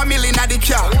road over million at the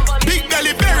car. Big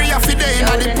belly berry off the day in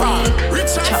the park.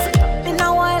 Rich and in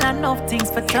a while enough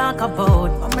things for talk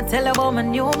about. I'ma tell you about my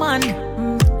new man.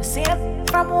 See it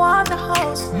from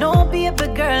Waterhouse. No baby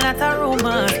girl, not a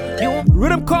rumor.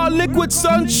 Rhythm called Liquid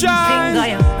Sunshine.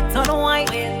 Ton of white,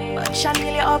 but action,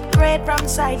 nearly upgrade from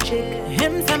side chick.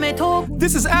 Him say me talk.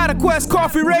 This is ADIQUEST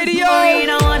Coffee Radio. You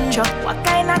know one drop, what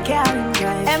kind of car him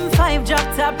drive? M5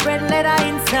 drop top, red leather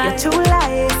inside. You're too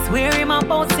light, swear him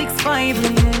about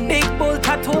 6'5". Big bull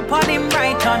tattoo on him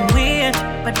right on weird,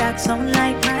 but that sound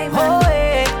like my man. Oh,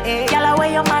 hey. Yalla,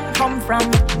 where your man come from?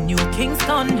 New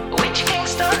Kingston. Which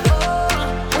Kingston?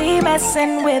 We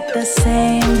messin' with the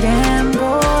same damn boy,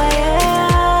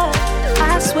 yeah.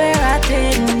 I swear I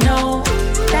didn't know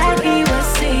that he was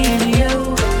seeing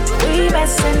you. We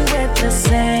messin' with the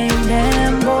same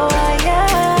damn boy,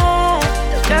 yeah.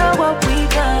 Girl, what we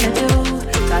gonna do?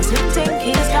 Cause him think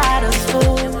he's got us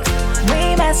fooled.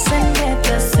 We messin' with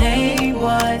the same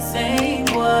boy, same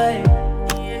boy.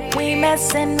 We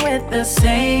messin' with the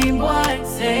same boy,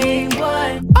 same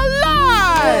boy.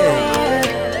 Alive!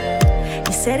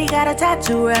 He said he got a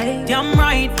tattoo, right? Damn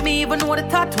right, me even know the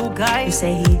tattoo guy. You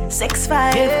say he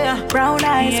 6'5", yeah. Brown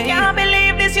eyes. Yeah. Can't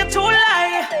believe this, you're too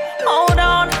light. Hold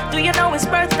on, do you know his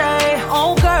birthday?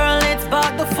 Oh girl, it's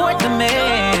about the 4th of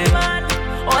May.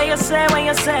 What you say, what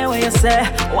you say, what you say?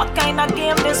 What kind of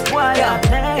game this boy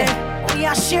play? We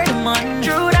are share the man.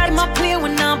 True that him a play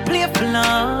when I play for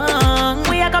long.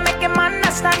 We are gonna make him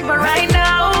understand, but right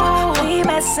now we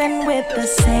messin' with the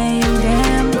same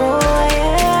damn boy,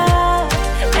 yeah.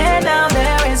 And now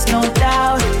there is no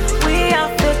doubt we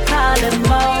have to call him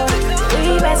out.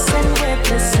 We messin' with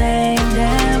the same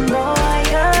damn boy,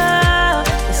 yeah.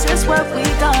 This is what we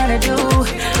gonna do.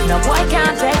 No boy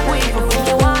can't take we for fool.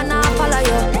 You wanna follow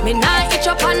you? Me nah itch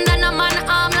up under no man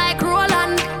arm like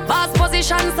Roland. Boss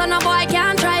position, so no boy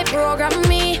can't try program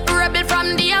me. Rebel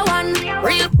from day one.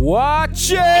 Real.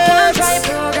 Watch it. Can't try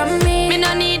program me. Me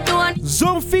no need to.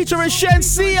 Zoom featuring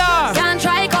Shensia. Can't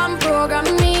try come program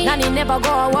me. Nanny never go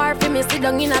a war for me. Sit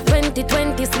down in a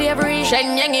 2020 slavery.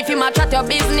 Shenyang if you match at your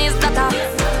business data.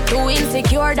 Too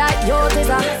insecure that yours is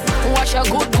a. Watch your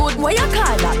good, what you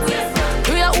call that?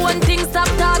 Do your own thing, stop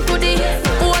talk to the.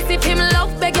 What if him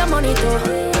love beg your money too?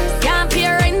 Can't pay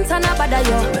rent and a bother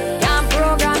you. Can't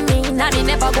program me. Nanny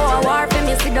never go a war for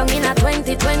me. Sit down in a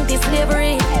 2020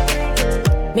 slavery.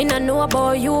 Me no know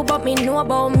about you, but me know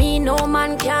about me. No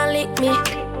man can lick me.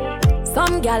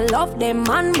 Some gal love them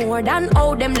man more than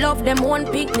how them love them one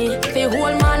picnic. Fi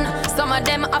whole man, some of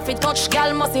them have to touch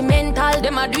gal must be mental.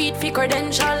 Them a do it fi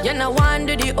credential. You no want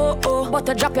do the but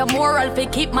to drop your moral fi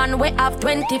keep man we have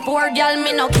 24 gal.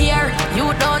 Me no care.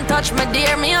 You don't touch me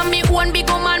dear. Me and me one big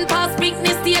woman pass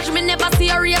picnic stage. Me never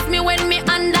serious me when me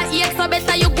under 8. So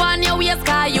better you go on your ways,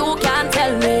 cause you can't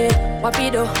tell me what we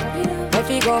do, where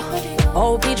we go,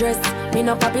 how we dress. Me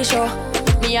no papi show.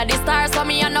 Me a the star, so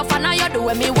me a no fan of you. Do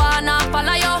when me wanna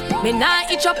follow you. Me nah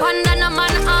itch up under no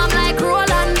man arm like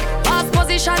Roland. Boss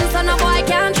position, so no boy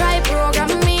can't try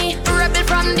program me. Rebel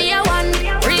from day one.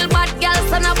 Real bad girl,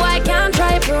 so no boy can't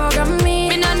try program me.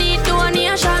 Me no need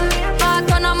donation.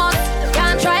 Autonomous,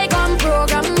 can't try come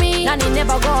program me. Nanny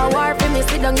never go a war for me.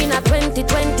 Sit down in a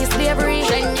 2020 slavery.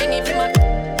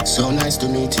 So nice to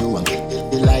meet you, I'm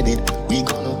delighted. We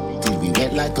gonna we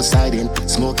wet like Poseidon.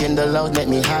 Smoking the loud make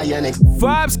me high and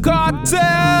Vibes Cartel.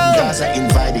 Guys are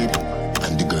invited,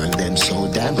 and the girl them so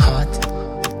damn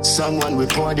hot. Someone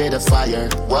reported a fire.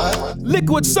 What?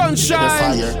 Liquid sunshine. A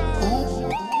fire.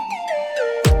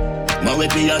 My way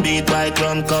be a beat white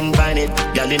rum combine it.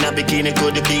 Girl in a bikini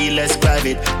could be less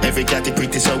private. Every cat is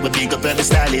pretty so we big up every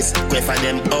stylist. Quay for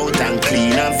them out and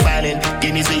clean and filing.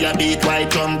 Guineas be a beat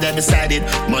white rum they beside it.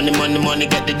 Money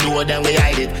get the door then we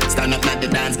hide it. Stand up at the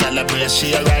dance girl a brace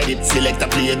she a ride it. Select a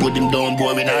play good him down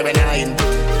boring or an iron.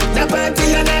 The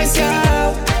party a nice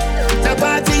yo. The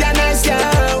party a nice yo.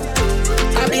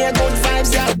 I be a good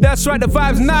vibes yo. That's right, the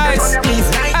vibes nice.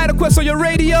 ADIQUEST on your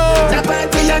radio. The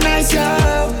party a nice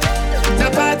yo. The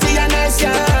party a nice yo.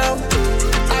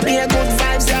 I be a good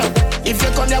vibes yo. If you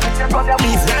come here,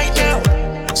 please right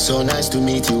now. So nice to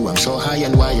meet you, I'm so high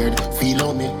and wired. Feel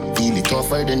on me, feel it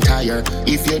tougher than tire.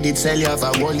 If you did sell, you have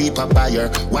a whole heap of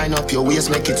buyer. Wind up your waist,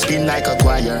 make it spin like a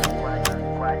choir.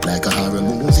 Like a horror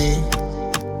movie.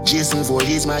 Jason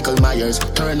Voorhees, Michael Myers.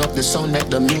 Turn up the sound, make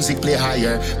the music play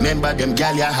higher. Remember them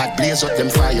gal ya had blaze up them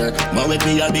fire. My way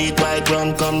be a beat white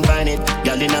rum combine it.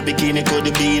 Gal in a bikini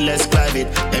could be less private.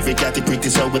 Every cat is pretty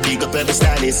so we big up every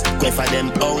stylist. Quay for them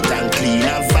out and clean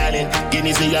and filing.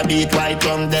 Guineas be a beat white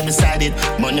rum them beside it.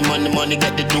 Money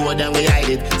get the door then we hide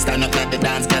it. Stand up at the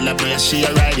dance gal a brace she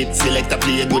a ride it. Select a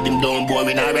play good him down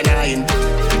boring or an iron.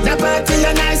 The party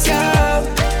a nice yo.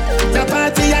 The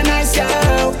party a nice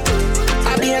yo.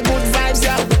 I be a good vibes,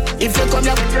 yo. If you come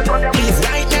here, please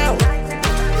right now.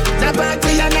 The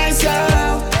party a nice, yo.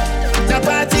 The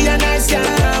party a nice, yo.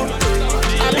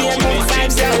 I be a good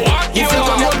vibes, yo. If you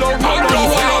come here,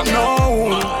 please right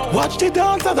now. What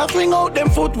dancers that swing out them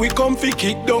foot, we come fi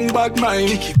kick down bad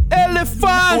mind.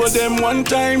 Elephant. For them one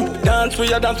time, dance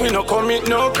we a dance, we no commit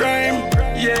no crime.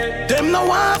 Yeah, them no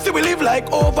want see we live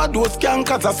like overdose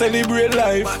cancers a celebrate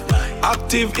life.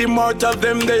 Active immortal,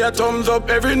 them they a thumbs up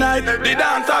every night. The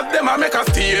dancers them a make a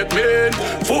statement.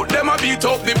 Foot them a beat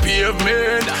up the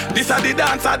pavement. This a the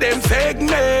dancer them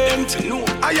segment.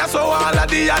 I saw all of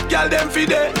the hot girl them fi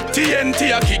there.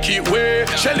 TNT a kick it way.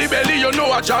 Shelly Belly you know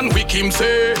what John Wick him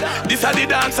say. This a the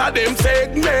dancer them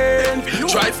segment.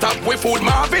 Try stop with food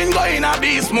Marvin going a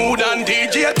be smooth and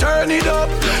DJ turn it up.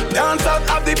 Dancers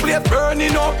have the place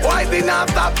burning up. Why they not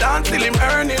stop dance till him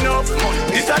earning up?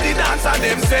 This a the dancer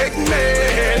them segment.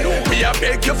 Me a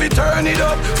beg you fi turn it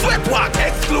up. Sweat walk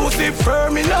exclusive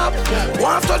firming up.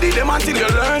 Want study them until you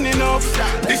learn enough.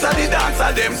 This a the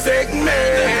dancer them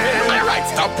segment. Alright,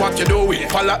 stop what you doing.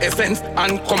 Follow essence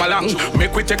and come along.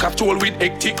 Make we take a toll with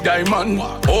hectic diamond.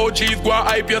 OGs go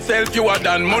hype yourself. You are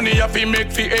done. Money you fi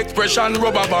make fi expression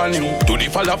rubber band. Do the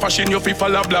follow fashion you fi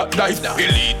follow black dice.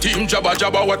 Elite team jabba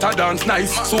jabba what a dance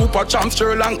nice. Super champ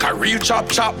Sri Lanka real chop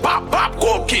chop. Bop bop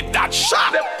go kid that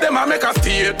shot. Them a make a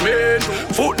statement.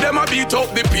 Foot them a beat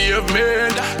up the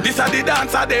pavement. This a the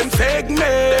dancer them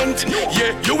segment.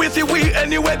 Yeah, you will see we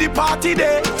anywhere the party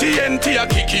there. TNT a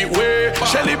kick it way.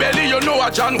 Shelly Belly you know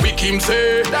what John Wick him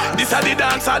say. This a the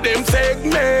dancer them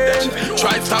segment.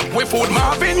 Try stop with food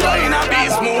Marvin going a be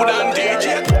smooth and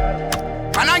DJ.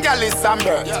 And a girl is some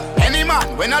dirt. Any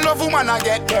man, when I love woman, I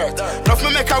get dirt. Love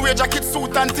me make her wear jacket,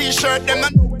 suit and t-shirt. Them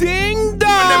ding dong.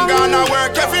 When them gonna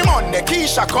work every Monday,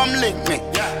 Keisha come link me.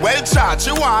 Well charged,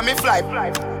 she want me fly.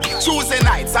 Tuesday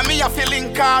nights, and me a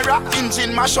feeling Cara.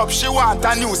 Engine mash up, she want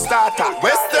a new starter.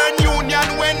 Western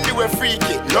Union, Wendy we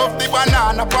freaky. Love the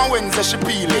banana, on Wednesday she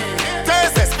peel it.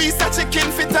 Thursday, piece of chicken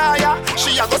fit tire.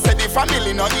 She a go say the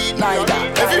family no eat neither.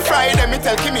 Every Friday, me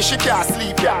tell Kimmy she can't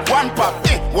sleep ya. One pop,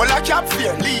 well I cap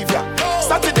fear, leave ya.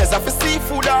 Saturdays I for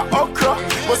seafood or okra.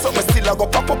 But something still I go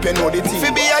pop up, you know the thing. Fi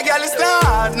be a girl is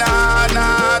not,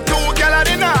 nah. Two girl a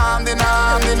the nam.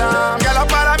 Girl a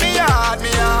part of me yard.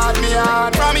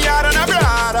 From me yard and a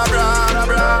brother.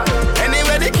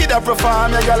 Anyway the kid a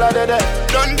perform, your girl a dead.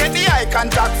 Don't get the eye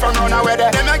contact from run away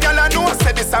there. Them a girl a know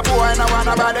say this a boy and I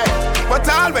wanna body. But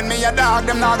all when me a dog,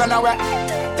 them not gonna wear.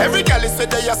 Every girl is say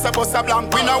they a supposed to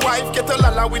blank. We no wife get a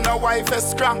lala, we no wife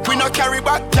is crank. We no carry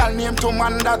back girl name to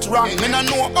man that's wrong. Me no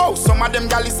know how some of them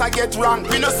girl is a get wrong.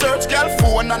 We no search girl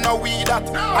phone and no we that.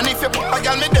 And if you put a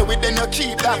girl me there with then you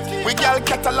keep that. We girl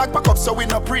catalog back up so we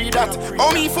no pre that.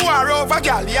 Oh me for a over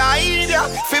girl, yeah idiot.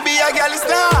 Fi be a girl is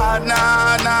not,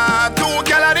 nah. Two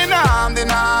girl a the nam.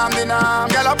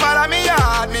 Girl a part of me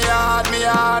yard.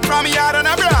 From me yard and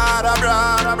a brother.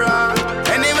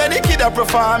 Anyway the kid a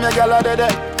perform, your girl a dead.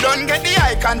 Don't get the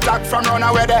eye contact from run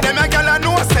away there. Them a girl a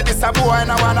know say this a boy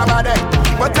and I wanna body.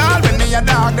 But all when me a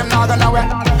dog, them not gonna wear.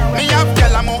 Me have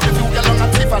girl a move if you girl on a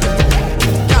tip of it.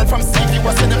 Girl from city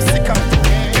was say them sick of it.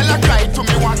 Girl a cry to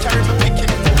me want carry me picking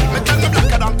it. Me tell me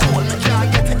blacker than cool, me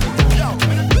can't get it.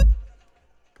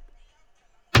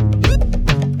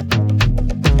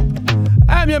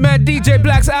 I'm your man DJ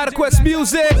Black's ADIQUEST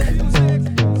Music.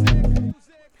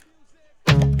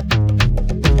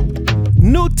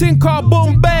 New thing called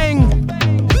Boom Bang.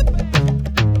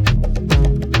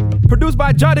 Produced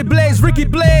by Johnny Blaze, Ricky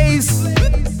Blaze.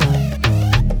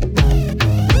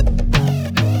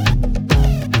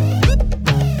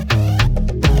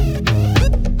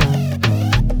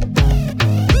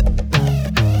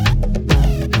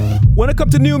 When it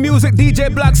comes to new music, DJ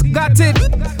Black's got it.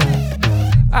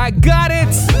 I got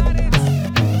it.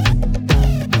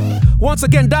 Once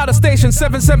again, dial the station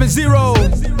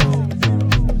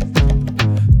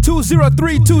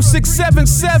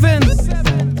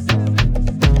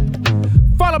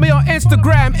 770-203-2677. Follow me on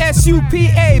Instagram,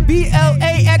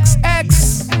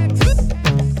 SUPABLAXX.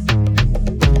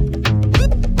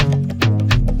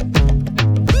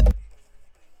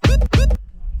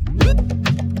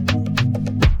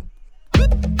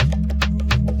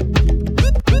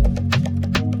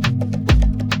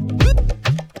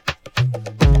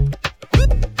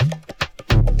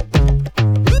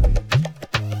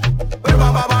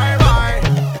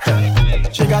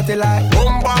 Like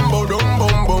boom bam boom boom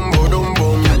boom boom boom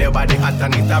boom. Tell your body hot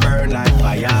and it a burn like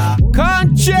fire.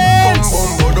 Conscience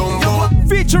boom boom boom boom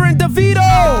featuring Davido.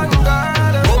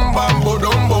 Boom bam boom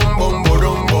boom boom boom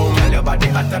boom boom. Tell your body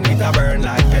hot and it a burn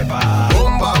like pepper.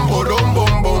 Boom bam boom boom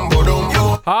boom boom boom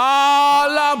boom.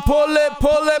 All pull it.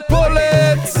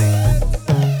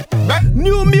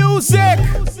 New music.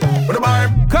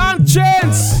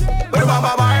 Conscience.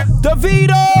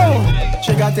 Davido.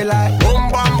 She got it like boom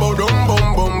bam boom boom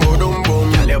boom boom boom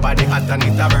boom. Tell your body hot and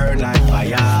it a burn like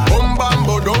fire. Boom bam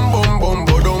boom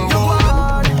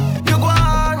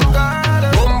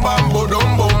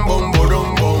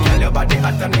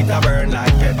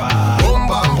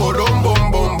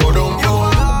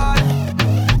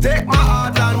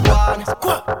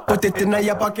Put it in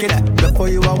your pocket. Before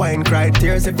you a wine, cry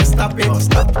tears if you stop it.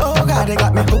 Oh God, they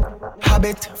got me hooked.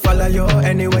 Habit, follow you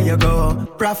anywhere you go.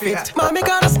 Profit, mommy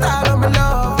got a style on me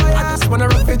love. I just wanna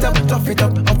rough it up, tough it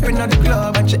up in the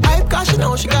club. And she hype cause she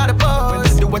know she got a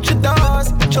buzz. Do what she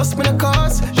does, trust me the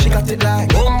cause. She got it like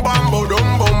boom bam boom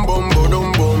boom boom boom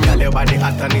boom boom. Girl your body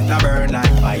hot and it a burn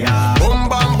like fire. Boom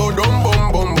bam boom boom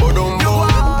boom boom boom.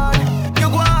 You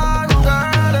go on,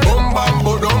 girl. Boom bam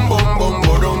boom boom boom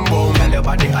boom boom. Girl your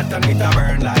body hot and it a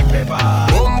burn like pepper.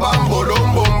 Boom bam boom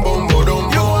boom boom boom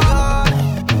boom. You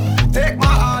want take my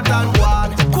heart and go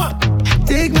on.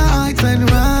 Take my heart and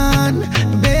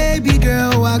run, baby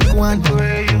girl, walk one.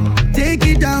 Take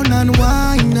it down and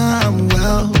wine now,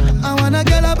 well. I wanna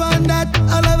get up on that,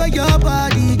 all over your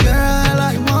body, girl,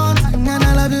 I want. And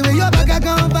I love the way your back I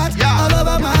come back, all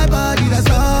over my body, that's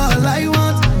all I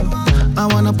want. I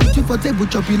wanna put you for table,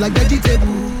 chop you like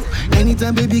vegetable.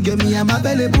 Anytime, baby, get me, I'm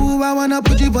available. I wanna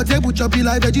put you for table, chop you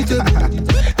like vegetable.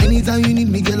 Anytime you need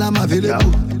me, girl, I'm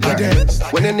available.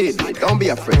 When you need me, don't be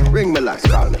afraid. Ring me like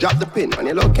call me. Drop the pin on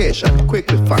your location.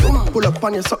 Quickly find. Pull up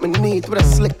on you something neat with a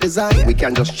slick design. We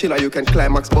can just chill or you can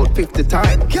climax about 50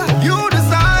 times. You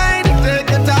decide, take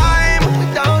your time.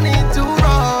 We don't need to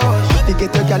rush. To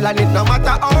get your girl on it no matter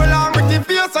how long. With the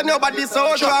face and your body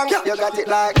so strong. You got it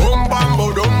like boom bam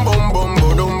boom boom boom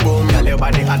boom boom boom. Girl your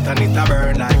body hot and it a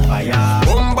burn like fire.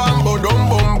 Boom bam boom boom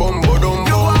boom boom boom.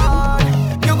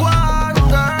 You go on,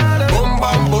 girl. Boom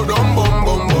bam boom boom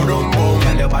boom boom.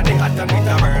 Your body hot and it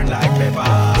a burn like pepper.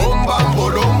 Boom bam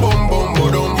boom boom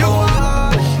boom boom. You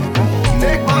want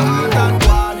take my heart and go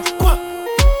on.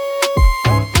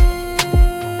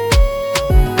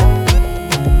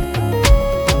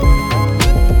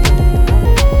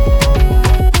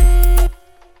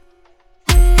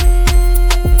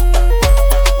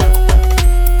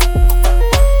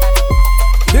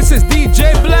 This is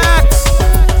DJ Blacks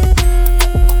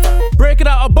breaking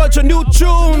out a bunch of new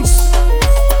tunes.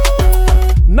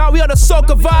 Now we are the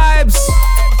Soca vibes.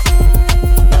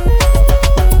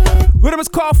 Rhythm is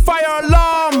called Fire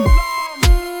Alarm.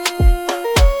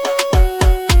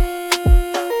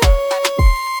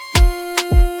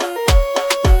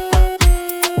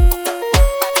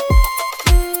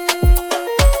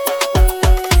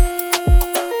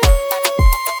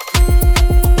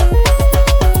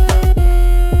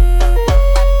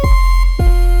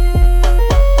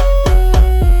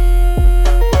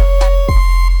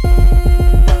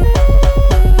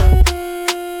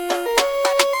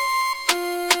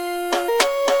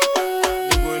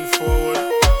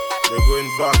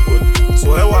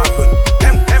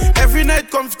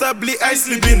 I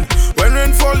sleeping. When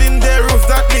rain fall in the roof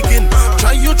that leaking.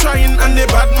 Try you trying and they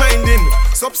bad minding.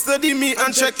 Substudy me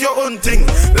and check your own thing.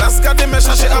 Last got the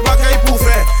mesha she abakai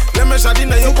poufe. Le mesha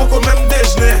dina yo poko mem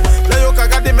dejne. La yo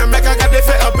kagade me meka gade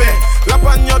fe ape. La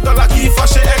panyo dollar ki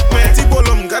fashe ekme.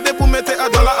 Tibolom gade pou mete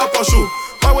a dollar up a shoe.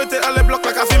 Pa wete ale block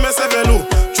like a fime sevenu.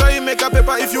 Try make a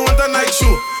paper if you want a night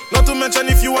shoe. Not to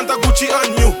mention if you want a Gucci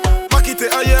on you.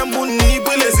 Pakite aye muni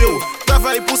belezeo.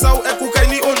 Tava ipusa u eku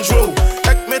kaini onjo.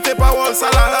 Mete pa wall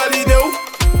sala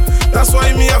holiday. That's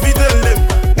why me have to tell them.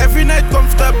 Every night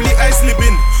comfortably I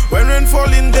sleeping. When rain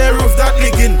fall in the roof that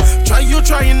leaking. Try you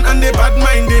trying and they bad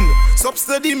minding.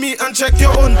 Substudy me and check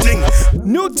your own thing.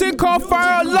 New thing called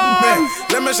Fire Alarm.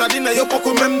 Let me shadina yo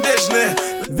poko mem dejne.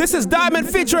 This is Diamond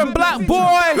featuring Black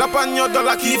Boy. La panyo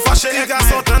dollar ki fashe ega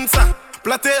sotansa.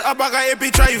 Plate abaga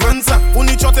epi try vansa.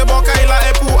 Uni chote boka ila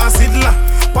epu acid la.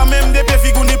 Pa même de pe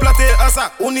figuni plate asa.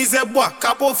 Uni zeboa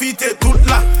kapo fite tout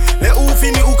la. Le ou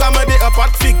fini ou kamade a pat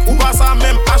fig. Ou basa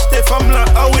même acheter femme la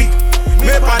a week.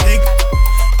 Me pa dig.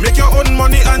 Make your own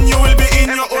money and you will be in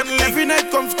your own league. Every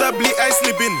night comfortably I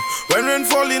sleeping. When rain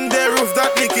fall in the roof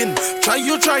that leaking. Try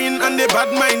you trying and they bad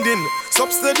minding.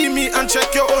 Substudy me and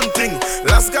check your own thing.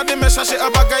 Last got the mesha she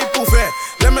abagai poufe.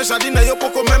 Le mesha dina yo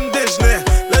poko mem dejne.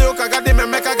 Le yo kagade me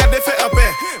meka gade fe ape.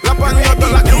 La pan yo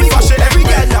dollar ki fashe every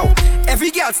girl now. Every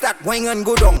girl start wine and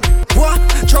go down. What?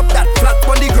 Drop that flat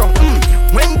on the ground.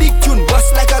 When big tune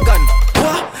bust like a gun.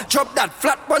 What? Drop that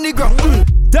flat on the ground.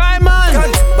 Diamond.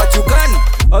 Guns, but you can.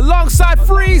 Alongside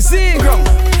Freezy.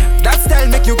 That style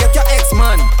make you get your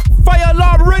ex-man. Fire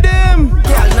Alarm Rhythm.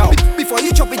 Girl now, before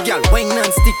you chop it, girl, wine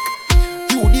and stick.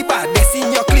 You the baddest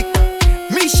in your clique.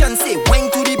 Mission say wine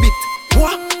to the beat.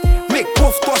 What? Make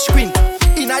both touch screen.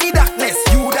 Inna the darkness,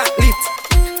 you that lit.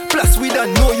 Plus we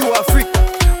don't know you are freak.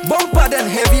 Bumper than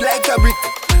heavy like a brick.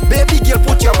 Baby girl,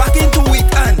 put your back into it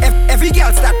and every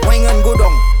girl start wine and go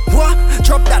down. What?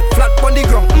 Drop that flat on the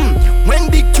ground. When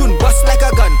big tune bust like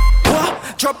a gun.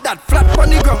 What? Drop that flat on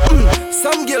the ground.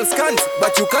 Some girls can't,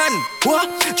 but you can. What?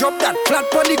 Drop that flat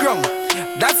on the ground.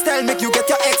 That style make you get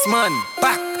your ex-man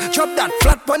back. Chop that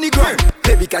flat pon the ground.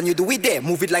 Baby, can you do it there?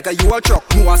 Move it like a U-Haul truck.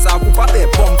 Move a coupa there,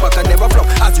 bumper can never flop.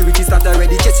 As you reach it, start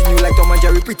already chasing you like Tom and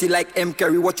Jerry. Pretty like M.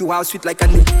 Curry, what you have sweet like a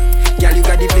new. Girl, you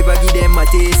got the flavor, give them a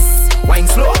taste. Wine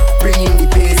slow, bring in the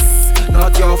pace.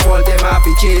 Not your fault, them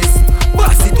happy chase.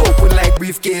 Bust it open like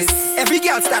briefcase. Every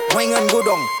girl start wine and go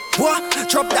down. What?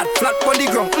 Drop that flat on the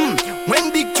ground. When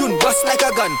big tune bust like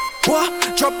a gun.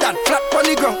 What? Drop that flat on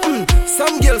the ground.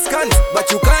 Some girls can't,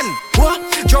 but you can. What?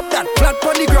 Drop that flat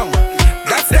on the ground.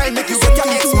 That style make you get your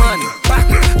ex-man back.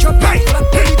 Drop that flat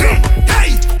on the ground.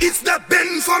 Hey, it's the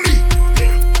bend for me.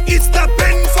 It's the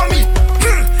bend for me.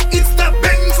 It's the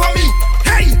bend for me.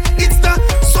 Hey, it's the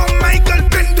some Michael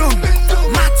bend down.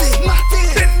 Mate,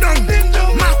 bend down.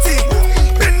 Mate,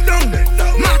 bend down.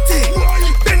 Mate,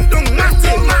 bend down.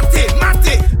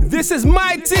 Mate. This is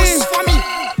my team.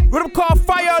 What I'm called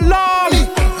Fire Alarm.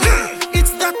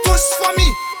 It's the toast for me.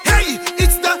 Hey,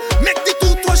 it's the make the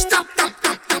two toes tap tap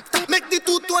tap tap tap. Make the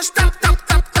two toes tap tap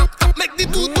tap tap tap. Make the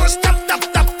two toes tap tap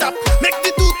tap tap. Make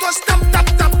the two toes tap tap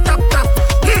tap tap tap.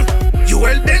 You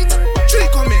well bent, tree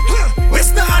coming.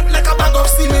 Waste the heart like a bag of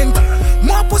cement.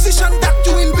 More position that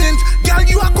you invent. Girl,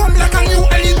 you are come like a new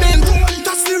element.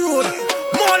 Touch the road,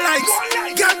 more likes.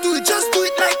 Girl, do it, just do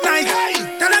it like Nike.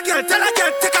 Tell a girl,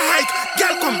 take a hike.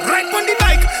 Girl, come right on the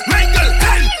bike. Michael,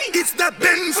 hey, it's the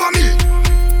bend for me.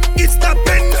 It's the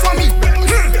bend for me.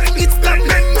 It's the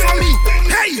bend for me.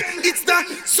 Hey, it's the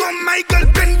some Michael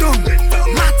bend down.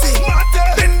 Mate,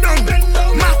 bend down.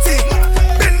 Mate,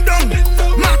 bend down.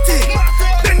 Mate,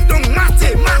 bend down.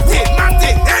 Mate.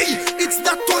 Hey, it's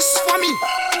the toast for me.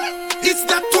 It's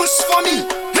the toast for me.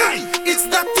 Hey, it's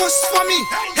the toast for me.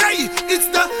 Hey, it's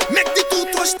the make the two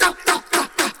toes tap tap tap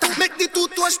tap tap. Make the two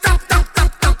toes tap tap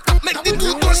tap tap tap. Make the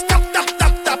two toes tap tap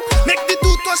tap tap. Make the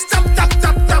two toes tap tap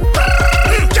tap tap.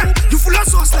 You full of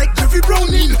sauce like Jerry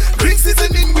Browning. Green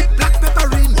seasoning with black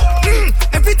pepperine.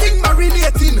 Everything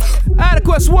marinating.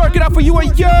 ADIQUEST working out for you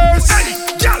and yours. Hey,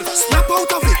 girl, snap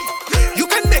out of it. You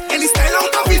can make any style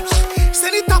out of it.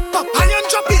 Send it up, high and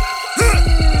drop it.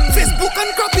 Facebook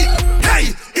and crop it.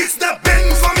 Hey, it's the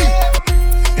bend for me.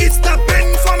 It's the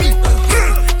bend for me.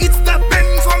 It's the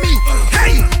bend for me.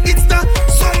 Hey, it's the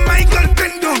some Michael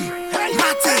bend down.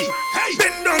 Mate,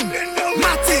 bend down.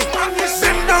 Mate,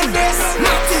 bend down.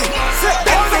 Mate,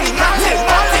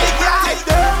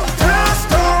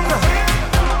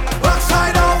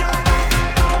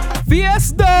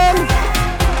 Fiesta down.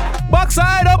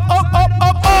 Backside up.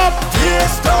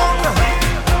 Fiesta down.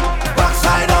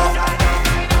 Backside up.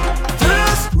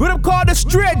 What I'm called the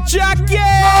straight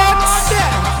jackets.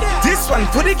 This one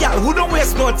for the girl who don't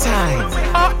waste no time.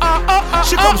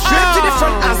 She comes straight to the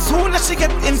front as soon as she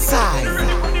get inside.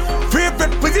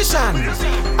 Favorite position,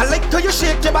 I like how you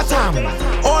shake your bottom.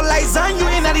 All eyes on you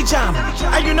in the jam.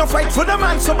 And you no fight for the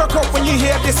man, so back up when you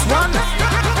hear this one.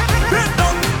 Bend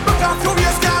down, back off your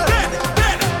waist, girl.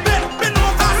 Bend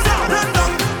over now. Bend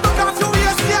down, back off your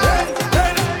waist, girl.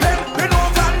 Bend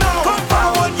over now. Come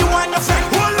forward, you and your friend.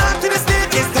 Hold on to the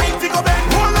stage, it's time to go bend.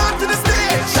 Hold on to the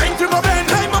stage, time to go bend.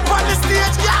 Climb up on the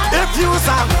stage, yeah. If you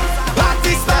are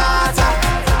party starter,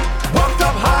 walk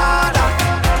up harder.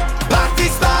 Party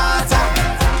starter,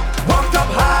 walk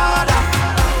up harder.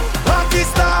 Party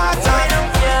starter,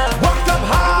 walk up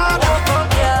harder.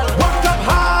 Walk up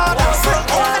harder. So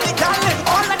all of the girls,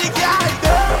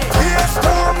 Face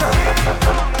down,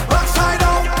 backside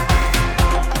out.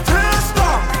 Face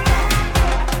down,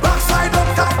 backside up,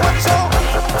 can't watch out.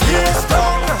 Face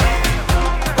down,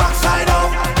 backside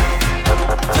out.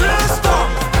 Face down,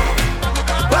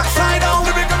 backside out.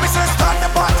 We make a say start the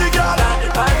party, girl.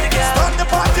 Start the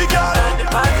party, girl.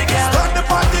 Start the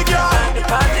party, girl.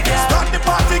 Start the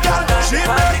party, girl. She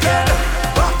making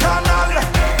bacchanal.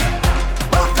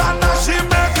 She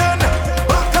making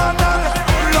bacchanal.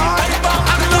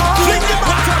 Fling it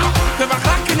back. 5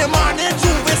 o'clock in the morning,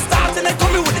 June we start and they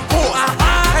coming with the core.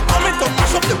 They coming to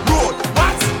mash up the road.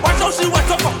 Watch how she wet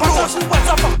up her clothes.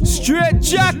 Straight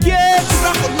jackets.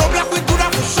 No black, we do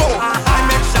that for sure. I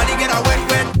make Shaggy get a wet.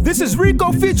 This is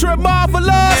Rico featuring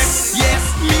Marvelous. Yes,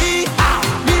 me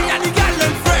and the girl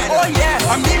and friend. Oh yes,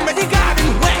 I mean me the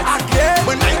garden wet. Again,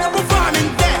 when I go performing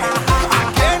there.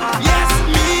 Again, yes,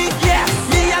 me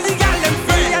and the girl and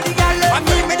friend. I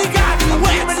mean me the garden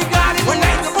wet. When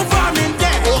I go performing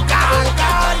there. Oh God,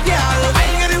 girl. I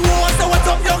get the war, so what's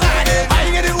up your garden? I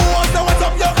get the war, so what's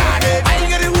up your garden? I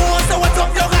get the war, so what's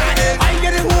up your garden? I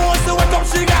get the war, so what's up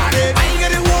she garden? I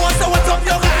get the war, so what's up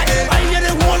your garden? I get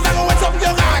the war, so what's up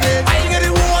your garden? I get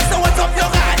the war, so what's up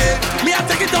your garden? Me I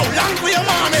take it down long for your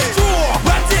mommy. Sure,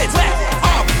 what's it?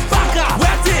 Up, back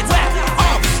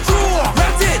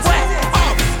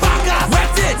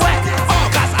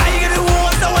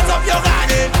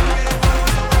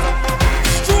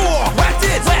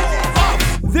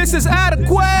This is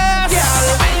ADIQUEST.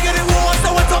 I get it warm,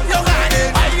 so what's up your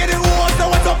garden? I get it warm, so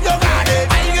what's up your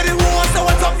garden? I get it warm, so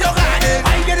what's up your garden?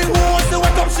 I get it warm, so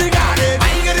what's up she got it?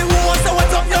 I get it warm, so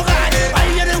what's up your garden? I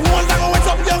get it warm, so what's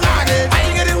up your garden?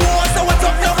 I get it warm, so what's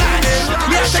up your garden?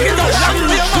 Yeah, take it down, shout to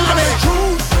your mommy.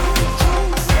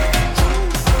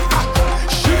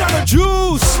 She got a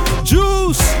juice,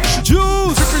 juice,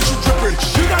 juice. She drippin',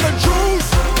 she got a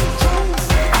juice.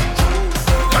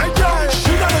 My girl,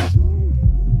 she got a.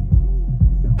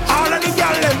 All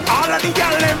of the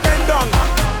gal them bend down.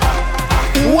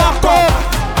 Walk up.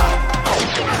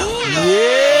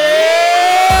 Yeah.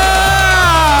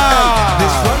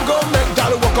 This one gon' make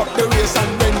gal walk up the race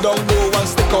and bend down low and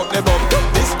stick out the bum.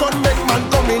 This gon' make man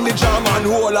come in the jam and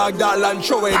hold a gal and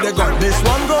throw away the gun. This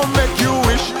one gon' make you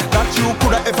wish that you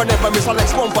coulda ever never miss a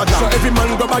next bumper jam. So every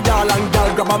man grab a gal and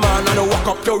gal grab a man and walk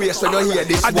up the race when you hear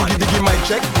this. I diggy my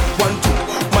check, 1, 2.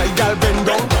 My gal bend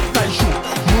down, tight shoe,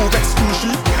 move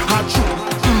exclusive, hard shoe.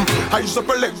 I used to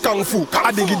play kung fu.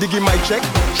 I diggy my check,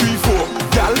 3, 4.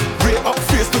 Gal, way up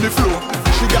face to the floor.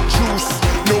 She got juice,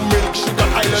 no milk. She got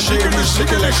island dairy,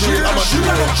 shaking like real. She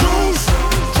got a juice.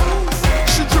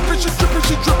 She drippin', she drippin',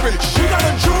 she drippin'. She got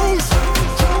a juice.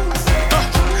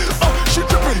 She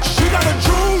drippin', she got a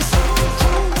juice.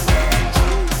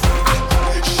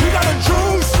 She got a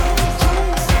juice.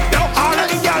 Now all of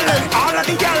the gal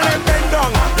them bend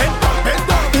down, bend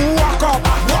down. Walk up,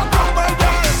 my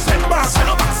girl. Send back,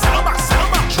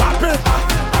 drop it.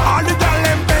 All the gal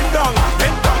them bend down,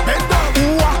 bend down.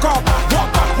 Walk up,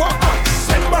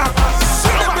 send back,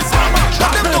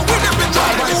 drop it.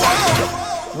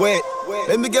 Wait,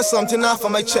 let me get something off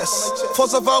of my chest.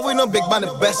 First of all, we no big man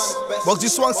the best. But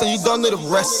this one say you don't know the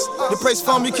rest. The price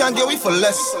farm you can't get we for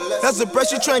less. That's the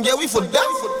price you try and get we for that.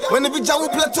 When the big jam we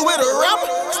play to it a rap.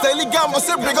 Steady gamma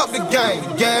say bring up the gang.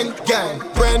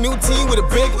 Brand new team with a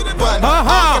big one.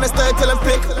 How can I start telling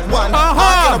pick one? How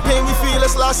can I pay me feel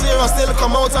this last year? I still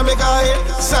come out and make a hit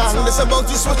sound. This about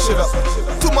to switch it up.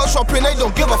 Too much shopping, they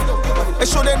don't give up. They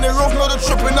show them the roof, know the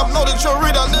tripping up, know that you're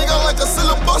read a nigga like a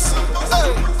syllabus. Hey.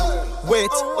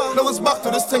 Wait, now it's back to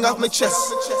this thing off my chest.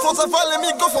 First of all, let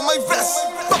me go for my vest.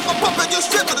 Pop, and get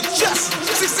straight to the chest.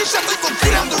 60 shots, we gon'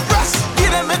 get them the rest.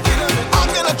 Get them it. How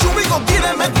can I chew, we gon' get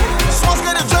them it. Swans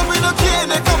get a job, we don't care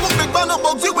in it. Come up, big man,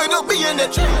 about you, we don't be in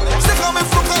it. Stick on me,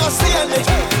 fuck, I see in it.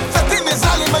 That thing is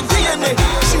all in my DNA.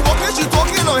 She walking, she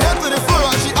talking on head to the floor,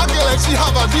 and she acting like she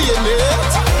have a DNA.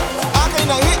 I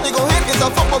can't hit, they gon' hit, cause I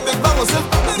fuck up big bang, I said,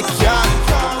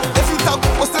 if you talk,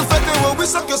 what's still fighting when we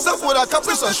suck yourself with a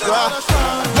caprice and strap.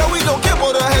 No, we don't care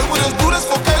about the hate, we just do this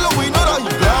for Kayla, we know that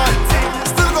you blind.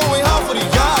 Still going hard for the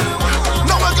yard.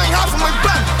 No, I'm going hard for my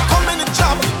brand. Come in the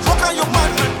job, fuck on your man.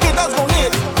 Hey, that's gon'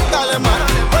 hit, darling man.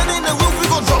 When in the roof, we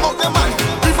gon' drop out the man.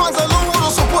 We fans alone, we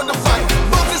don't support the fight.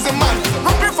 Both is the man,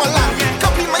 rapping for land.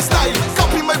 Copy my style,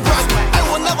 copy my brand. I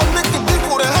will never make the beat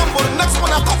for the hand, but the next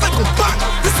one I go back and back.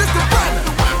 This is the brand.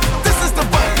 This is the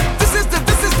band. This is the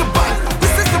band.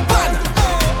 This is the band.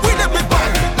 We the big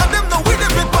band. Now them know we the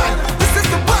big band. This is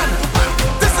the band.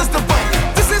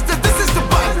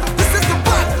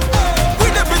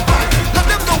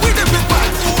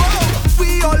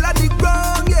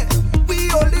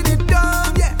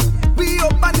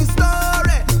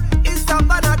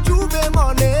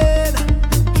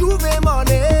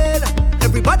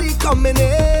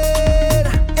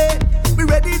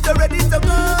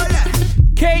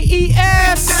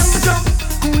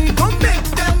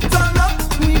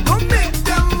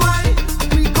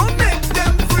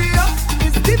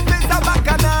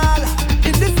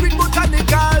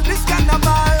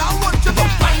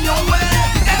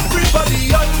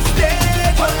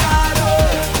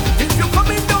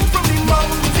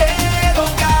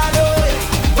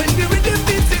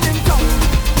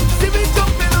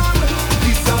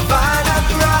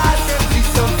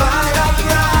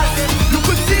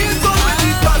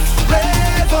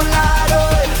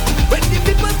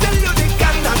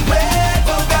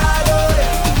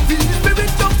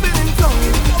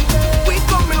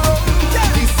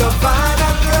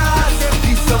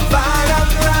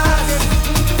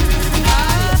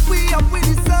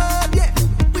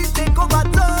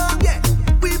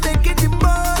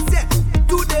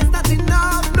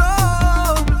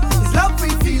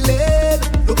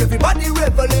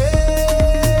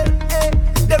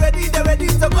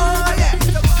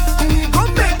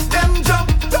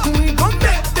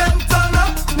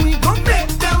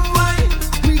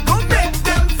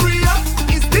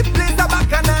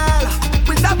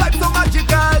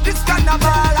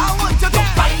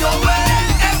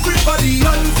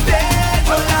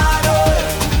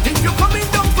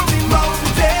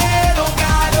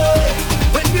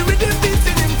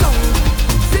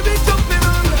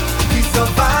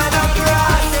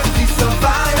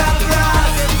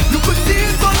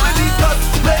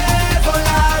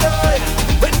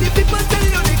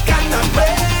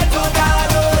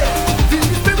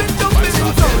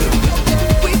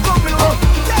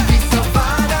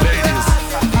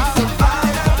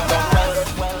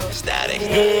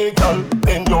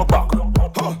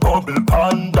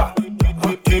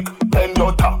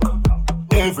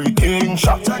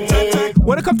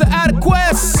 When it comes to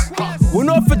ADIQUEST, we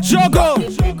know for juggle.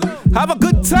 Have a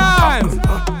good time.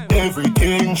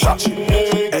 Everything shot.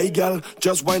 Hey girl,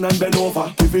 just wine and bend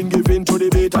over. Giving to the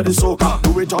beat of the soca.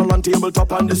 Do it all on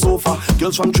tabletop on the sofa.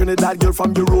 Girls from Trinidad, girl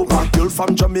from Europa. Girl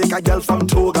from Jamaica, girl from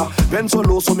Toga. Bend so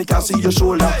low so me can see your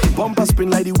shoulder. Bumper spin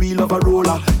like the wheel of a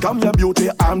roller. Come your beauty,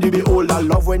 I'm the beholder.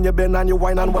 Love when you bend and you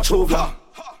wine and watch over.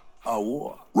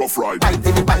 Rough ride. Right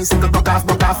in the bicycle, broke off.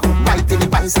 Right in the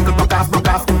bicycle, broke off.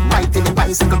 Right in the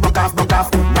bicycle, broke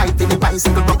off. Right in the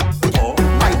bicycle, broke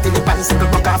off. Right in the bicycle,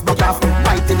 broke off.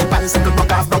 Right in the bicycle,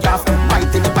 broke off.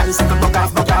 Right in the bicycle, broke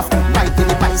off. Right in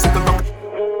the bicycle, broke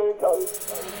off.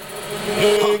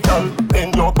 Hey girl,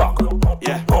 bend your back.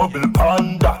 Yeah. Double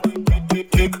panda.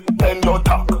 Kick, bend your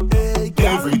tack.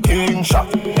 Everything shot.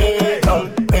 Hey girl,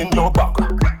 bend your back.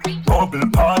 Double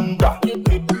panda.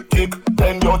 Kick,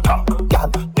 bend your tack.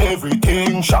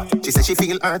 Everything shot. She said she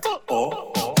feel hurt.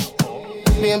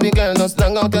 Baby girl, just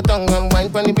long out your tongue and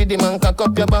wine pon the biddy man, cock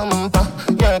up your bumper.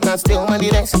 You can't stay on the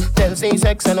desk. Tell say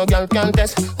sex and no girl can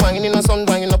test. Wine in the sun,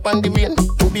 wine up on the rain.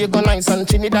 To be a go nice and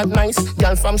Trinidad nice.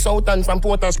 Girl from South and from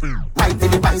Port of Spain. Right in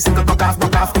the bicycle, broke off.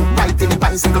 Right in the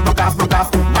bicycle, broke off.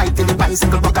 Right in the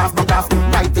bicycle, broke off.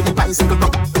 Right in the bicycle,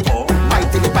 broke off.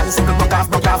 Right in the bicycle, broke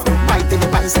off. Right in the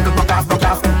bicycle, broke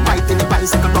off. Right in the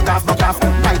bicycle, broke off.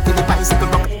 Right in the bicycle,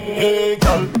 broke off. Hey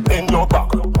girl, bend your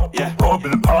back. Yeah.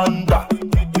 Double panda.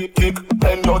 Kick,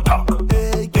 bend your tack.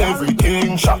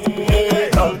 Everything shot. Hey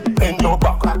girl, bend your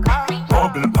back.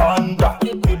 Double panda.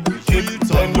 Kick,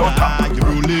 bend your tack.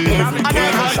 Everything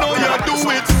shot. I know you do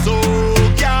it so,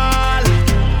 girl.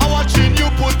 I'm watching you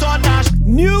put on that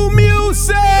new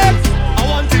music. I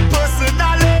want it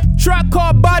personally. Track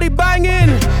called Body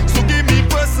Banging. So give me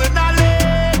personally,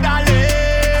 darling.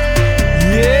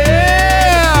 Yeah.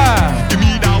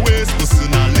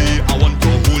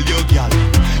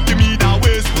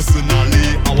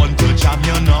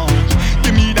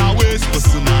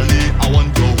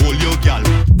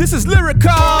 This is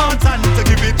lyrical. Time to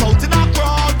give it out in a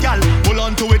crowd, gal. Hold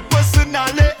on to it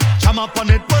personally. Jam up on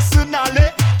it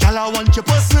personally. Gal, I want you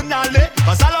personally.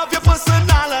 Cause I love your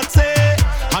personality.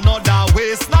 Another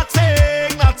waste,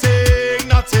 nothing.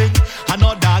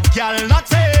 Another gal,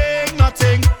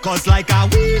 nothing. Cause like a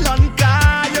wheel on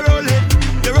car, you're rolling.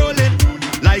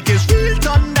 Like it's real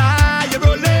thunder, you're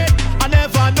rolling. I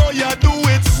never know you do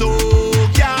it so,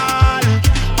 gal.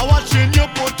 I'm watching you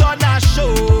put on a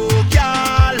show.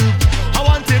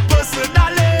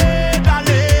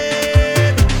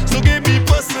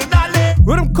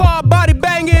 Rhythm called Body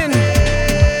Banging.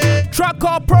 Track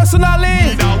called Personally. Give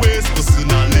me that waist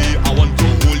personally. I want to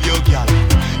hold your girl.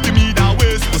 Give me that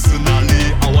waist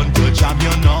personally. I want to jam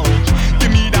you now.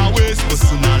 Give me that waist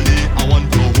personally. I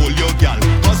want to hold your girl.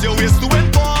 Cause your waist too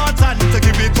important to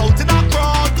give it out in a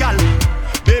crowd, girl.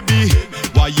 Baby,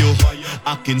 why you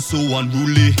acting so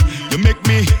unruly? You make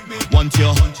me want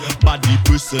your body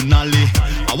personally.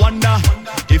 I wonder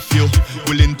if you're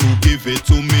willing to give it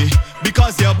to me.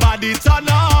 Because your body turn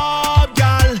up,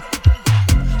 girl.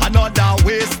 Another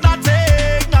waist, nothing.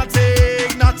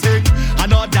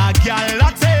 Another girl,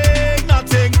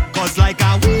 nothing. Cause like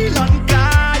a wheel on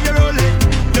car, you're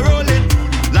rolling.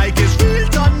 Like it's real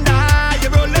thunder,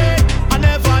 you're rolling. I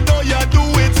never know you do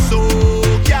it so,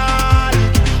 girl.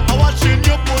 I'm watching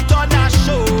you put on a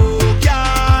show,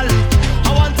 girl. I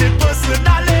want it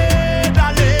personally,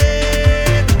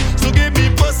 darling. So give me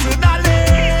personally,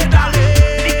 darling.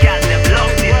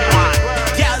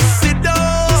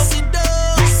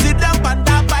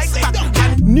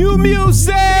 New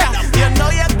music. You know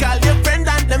you call your friend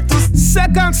and them to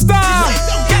second star.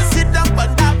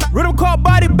 Rhythm called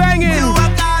Body Banging. You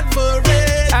work hard for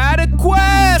it.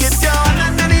 ADIQUEST. Get your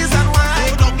on the knees and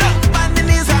wine. On the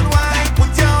knees and wine.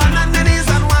 Put your on the knees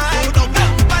and wine.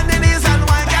 On the knees and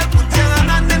wine, girl. Put your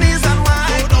on the knees and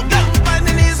wine. On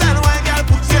the knees and wine, girl.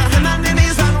 Put your hand on the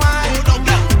knees and wine.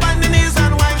 On the knees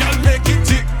and wine. Girl, make it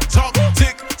tick tock.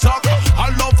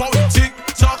 I love how it tick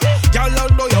tock. Girl, I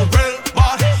know you well,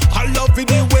 but I love it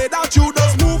the way that you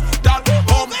just move that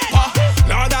bumper.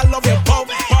 Lord, I love your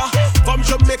bumper. From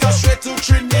Jamaica straight to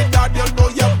Trinidad, you know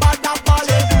you're bad at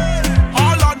balling.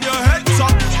 All on your head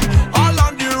top, all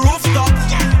on the rooftop.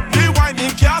 The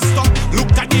whining can't stop.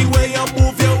 Look at the way you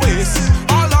move your waist.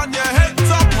 All on your head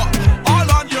top, all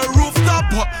on your rooftop.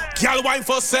 Girl, wine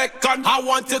for a second. I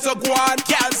want you to go on.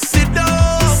 Girl, sit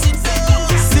down.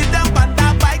 Sit down on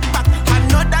that bike back. I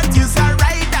know that you're a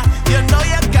rider. You know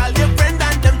you call your friend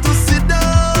and them to sit down.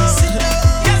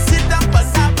 Yeah, sit down on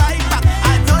that bike back.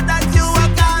 I know that you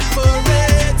work hard for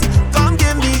it. Come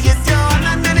give me get your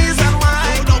on the knees and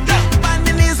wine. On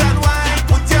the knees and wine.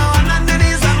 Put your on the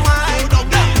knees and wine.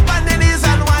 On the knees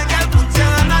and wine, girl. Put your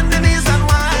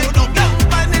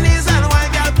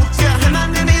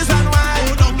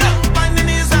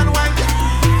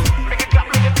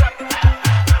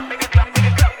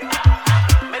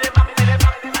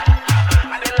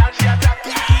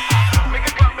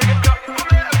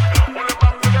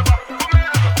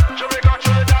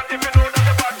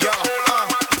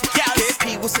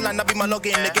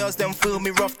login. The girls them feel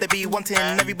me rough, they be wanting.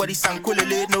 Everybody sang cool,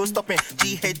 no stopping.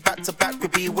 G-head back to back, we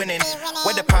be winning.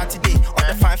 Where the party day, all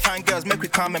the fine girls, make we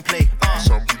come and play.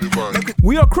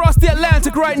 We across the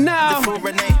Atlantic right now.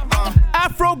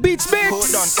 AfroBeats mix.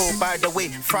 Hold on, oh by the way,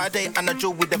 Friday and I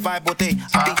Joe with the vibe all day.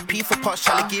 Big P for pot,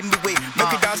 shall give me way.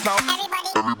 Make it dance now.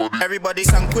 Everybody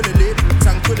sang cool lit,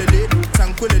 sang cool lit,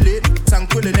 sang cool lit, sang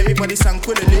cool lit. Everybody sang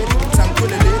cool lit, sang cool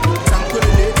lit, sang cool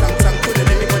lit, sang cool lit.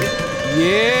 Everybody.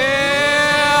 Yeah!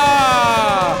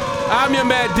 I'm your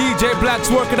man DJ Black's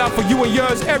working out for you and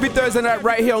yours every Thursday night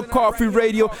right here on Coffee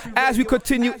Radio. As we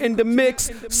continue in the mix,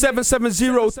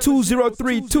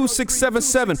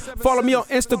 770-203-2677. Follow me on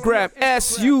Instagram,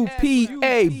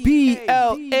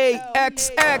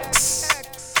 SUPABLAXX.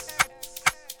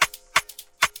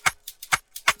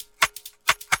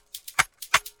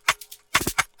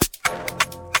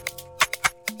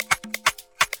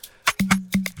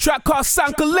 Track called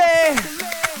Sankale.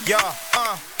 Yeah,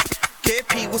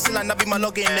 KP whistle and I be my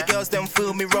login. The girls them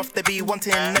feel me rough, they be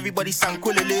wanting. Everybody sang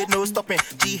cool lit, no stopping.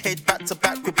 G-head back to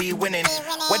back, we be winning.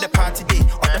 Where the party day,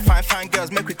 all the fine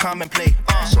girls, make we come and play.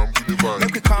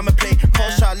 Make we come and play.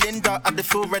 Portia, Linda, at the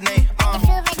full Renee.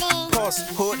 Pause,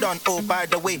 hold on, oh by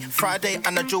the way, Friday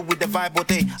and I Joe with the vibe all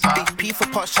day. Big P for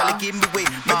pot, shall give me way.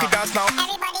 Make it dance now.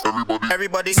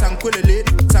 Everybody sang cool lit,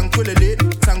 sang cool lit,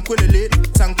 sang cool lit,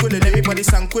 sang cool lit. Everybody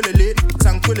sang cool lit,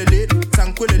 sang cool lit,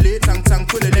 sang cool lit, sang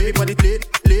cool lit. Everybody lit.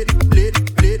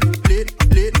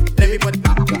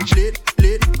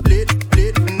 Everybody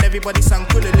lit, and everybody sang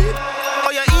cool lit. Oh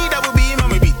yeah, that will be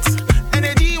mommy beats.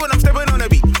 Energy when I'm stepping on the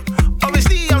beat.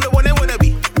 Obviously I'm the one I wanna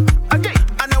be. Okay,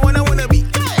 I'm the one I wanna be.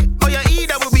 Oh yeah,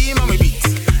 that will be mommy beats.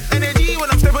 Energy when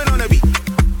I'm stepping on the beat.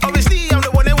 Obviously I'm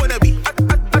the one I wanna be.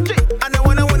 Okay, I'm the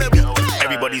one I wanna be.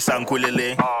 Everybody sang cool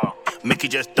lit. Make you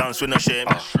just dance with no shame.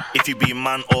 If you be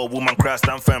man or woman, cry,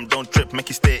 stand firm, don't trip, make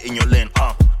you stay in your lane.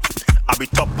 I be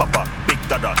top papa, big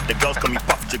dada. The girls call me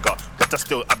puff jigger. Better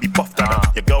still, I be puff dada.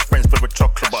 Your girlfriend's favorite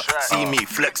chocolate bar. See me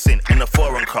flexing in a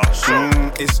foreign car.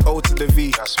 It's O to the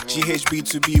V. GHB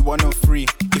to be 103.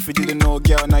 If you didn't know,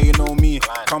 girl, now you know me.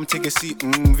 Come take a seat,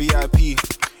 VIP.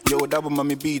 Yo, double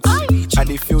mommy beats. I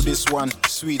did feel this one,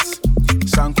 sweet.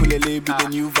 Sankulele be the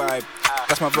new vibe.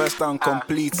 That's my verse done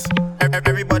complete.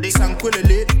 Everybody sang cool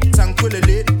lit, sang cool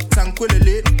lit, sang cool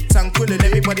lit, sang cool lit.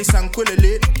 Everybody sang cool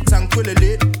lit, sang cool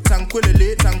lit, sang cool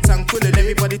lit, sang cool lit.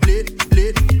 Everybody lit.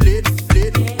 Everybody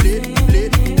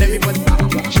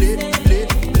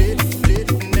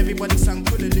lit, and everybody sang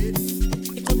cool lit.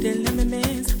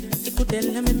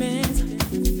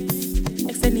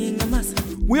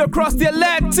 We across the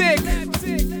Atlantic.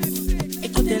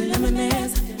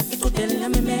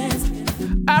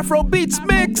 AfroBeats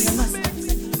mix.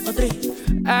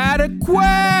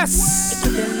 ADIQUEST.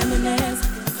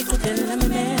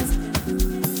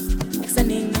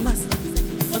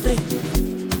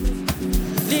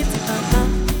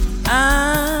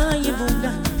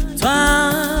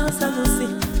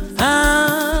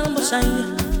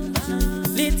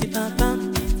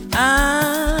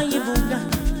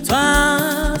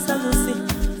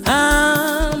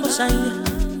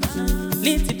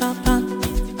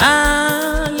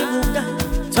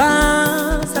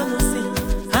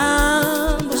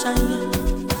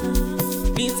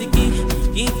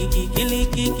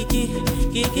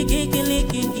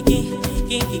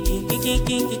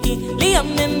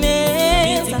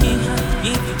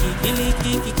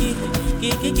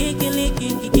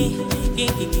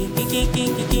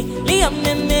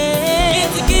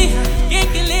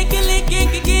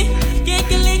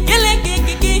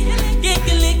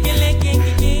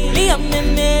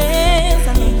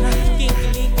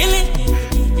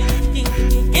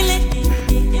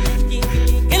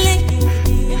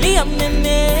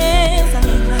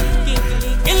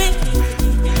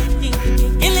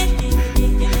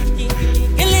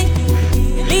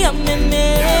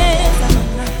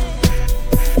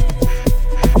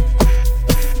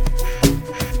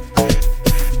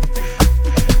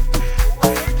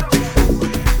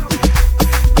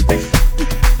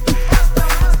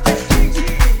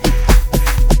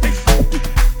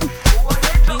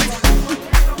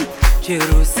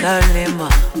 Jerusalema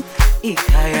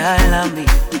ikayalami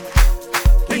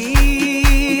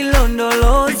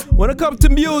ilondolozi. When it comes to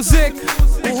music,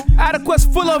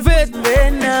 ADIQUEST full of it.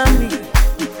 Benami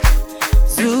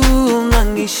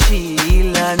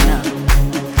zungangishilana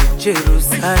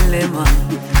Jerusalema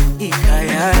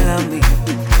ikayalami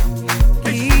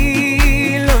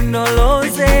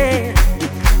ilondolozi.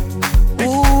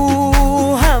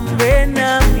 Uhambe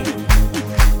nami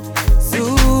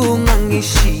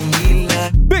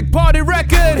zungangishilana. Big party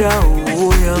record.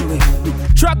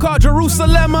 Track called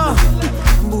Jerusalema.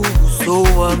 buso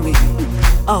wami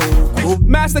awukho.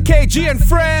 Master KG and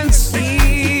friends.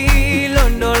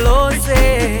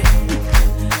 Ilondoloze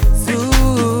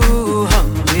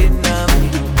zuhambe nami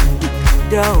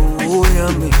dawo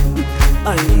yami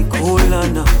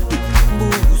ayikholana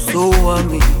buso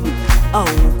wami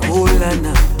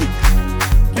awukholana.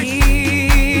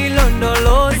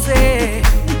 Ilondoloze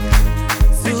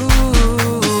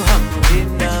zuhambe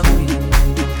nami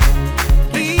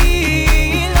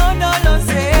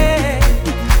ilondoloze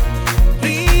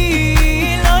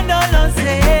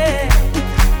ilondoloze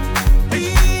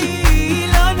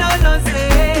ilondoloze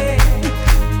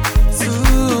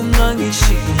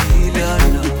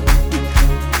zungangishilana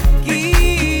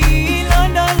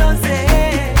ilondoloze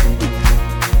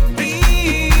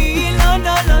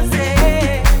ilondoloze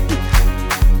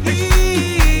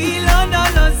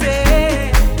ilondoloze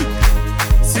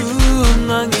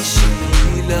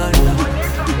zungangishilana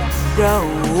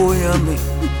dawo yami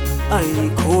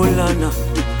ayikholana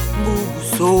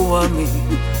buso wami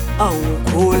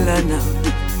awukholana.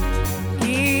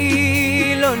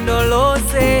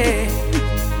 Ilondoloze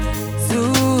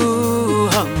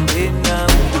zuhambe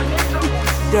nami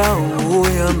dawo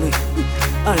yami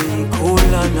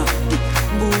ayikholana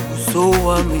buso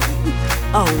wami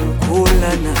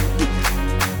awukholana.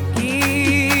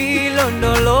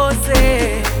 Ilondoloze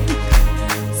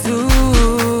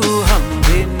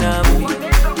zuhambe nami.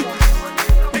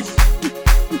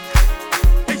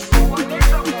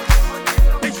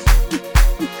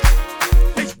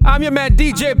 I'm your man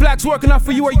DJ Black's working out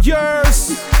for you or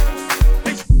yours.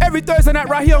 Every Thursday night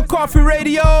right here on Coffee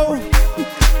Radio.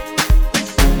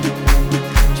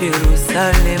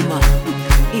 Jerusalema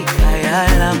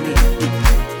ikayalami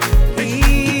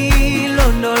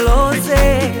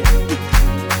ilondoloze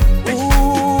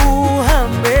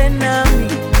uhambe nami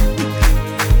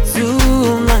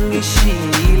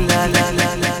zungangishila la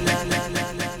la la la la la.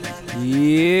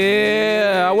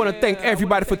 Yeah, I want to thank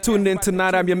everybody for tuning in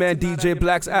tonight. I'm your man DJ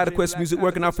Black's ADIQUEST music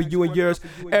working out for you and yours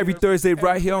every Thursday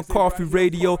right here on Coffee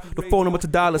Radio. The phone number to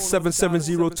dial is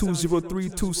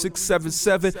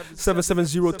 770-203-2677,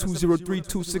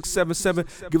 770-203-2677.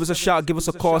 Give us a shout, give us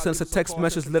a call, send us a text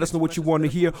message, let us know what you want to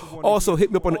hear. Also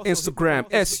hit me up on Instagram,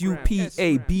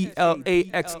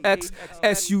 SUPABLAXX,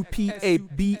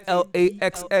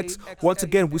 SUPABLAXX. Once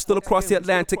again, we're still across the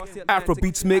Atlantic.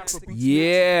 AfroBeats mix,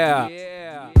 yeah.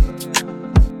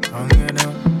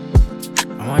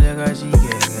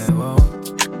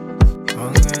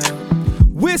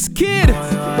 Wizkid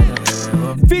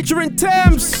featuring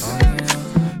Thames,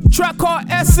 track called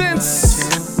Essence.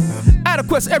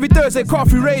 ADIQUEST every Thursday,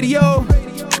 Coffee Radio.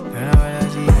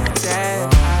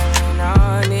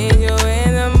 I need you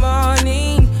in the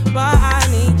morning, but I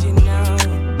need you now.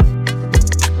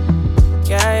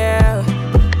 Yeah, yeah.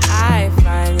 I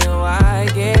find you, I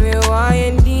gave you all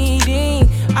you needing.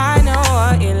 I know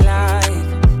what you like.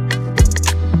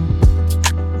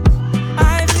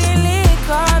 I feel it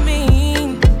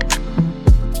coming.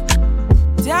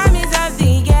 Time is of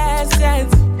the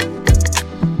essence.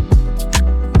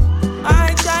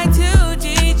 I try to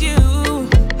teach you,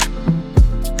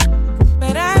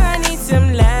 but I need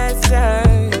some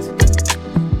lessons.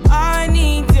 I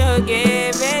need to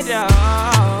give it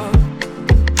all.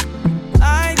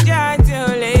 I try to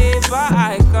live, but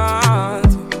I can't.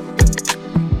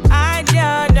 I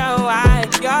don't know why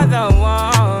you're the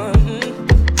one.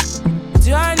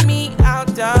 Turn me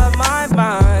out of my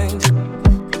mind.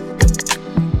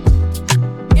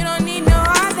 You don't need no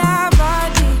other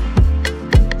body.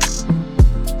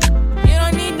 You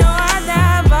don't need no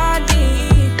other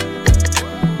body.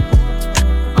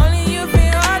 Only you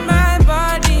feel on my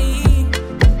body.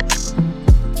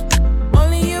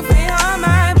 Only you feel on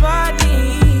my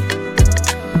body.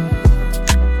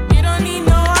 You don't need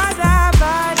no other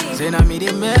body. Say now me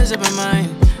they mess up my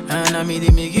mind, and now me they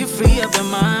make you free up your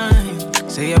mind.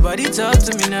 Say your body talk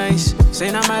to me nice.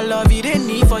 Say now my love you didn't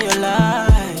need for your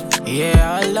life. Yeah,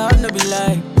 our love no be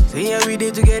lie. Say yeah we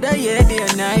did together, yeah day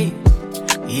and night.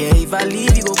 Yeah, if I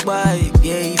leave you go by.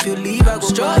 Yeah, if you leave I go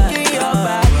stroking by. Your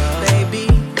body, baby,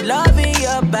 loving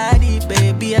your body,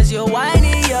 baby, as you're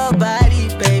whining your body,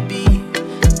 baby.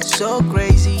 So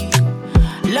crazy,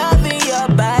 loving your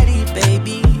body,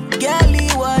 baby. Girl,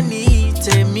 you want need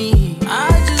to me.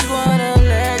 I just wanna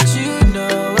let you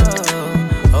know.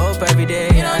 Hope every day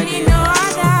You don't need no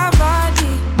other body.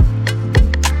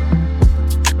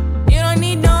 You don't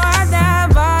need no other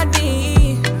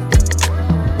body.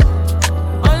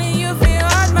 Only you feel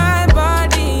on my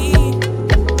body.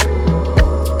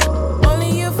 Only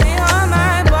you feel on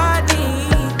my body.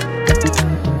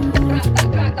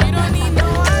 You don't need no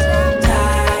other.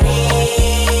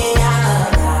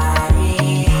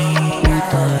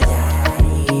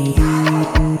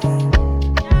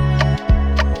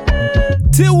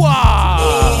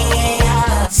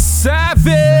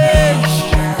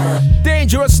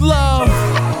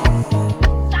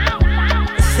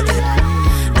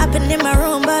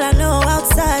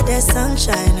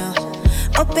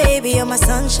 Oh baby, you're my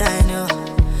sunshine, oh.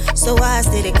 So I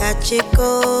stay to catch it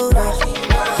cold,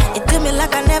 oh. You do me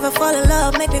like I never fall in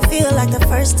love, make me feel like the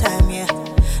first time, yeah.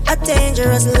 A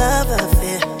dangerous love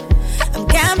affair. I'm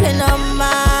gambling on my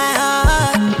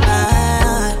heart,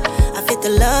 I feel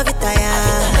the love you tire.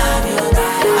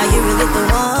 Are you really the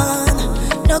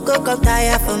one? No go come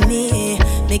tire for me.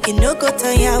 Make it no go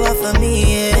turn yawa for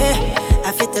me, yeah.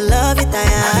 I feel the love you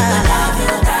tire.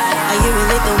 Are you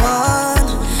really the one?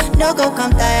 No go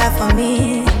come tire for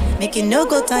me. Make it no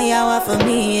go turn yawa for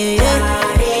me, yeah.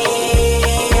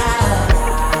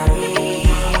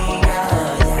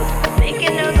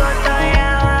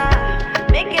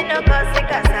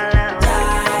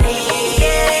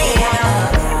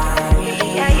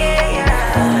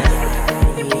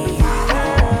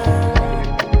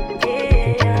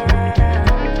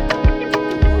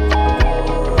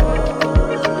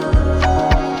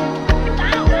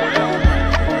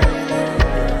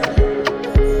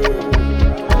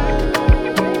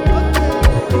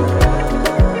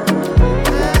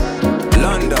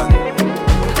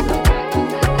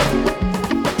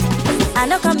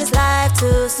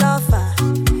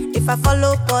 I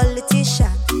follow politician.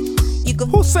 You go.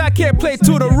 Who said I can't play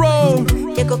to the road?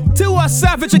 To a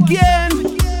savage again.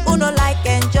 Who no like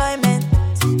enjoyment?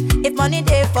 If money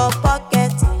there for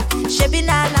pocket, should be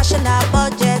na national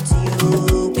budget.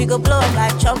 You, we go blow up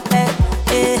like trumpet.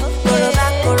 Koro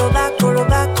back, koro back, koro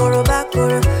back, koro back,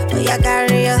 koro. Oh yeah,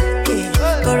 carry ya.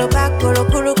 Koro back, koro,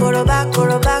 koro, koro back,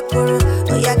 koro back, koro.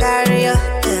 Oh yeah, carry ya.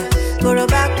 Koro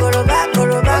back, koro back,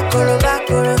 koro back, koro back,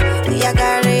 koro. Oh yeah,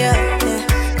 carry ya.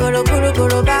 Koro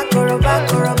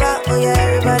back, oh yeah,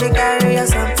 everybody carry us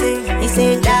something. He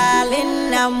say,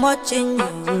 darling, I'm watching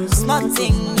you, smart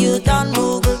thing, you don't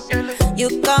move.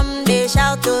 You come, they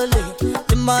shout only.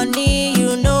 The money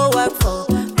you know work for,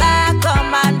 back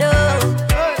commando.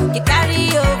 You carry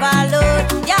overload,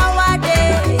 yawade,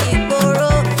 you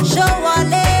borrow, show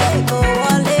wale, go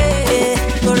wale.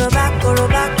 Koro back, koro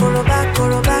back, koro back,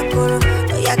 koro back, koro.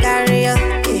 Oh yeah, carry us.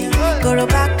 Koro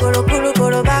back, koro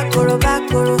back, koro back,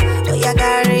 koro. Oh yeah,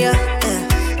 carry ya.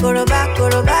 Koro back,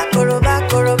 koro back, koro back,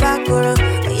 koro back, koro.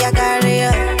 Oh yeah, carry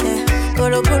ya.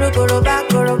 Koro back, koro back,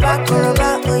 koro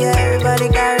back. Oh yeah, everybody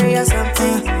carry ya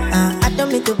something. I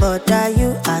don't mean to bother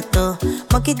you at all.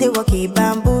 Monkey they walkie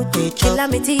bamboo they chop. Kill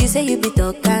me till you say you be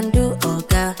talk and do. Oh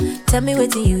God, tell me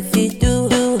what you fit do.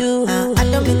 I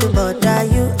don't mean to bother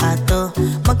you at all.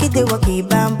 Monkey they walkie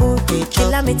bamboo they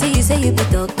chop. Kill me till you say you be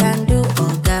talk and do.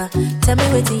 Oh God, tell me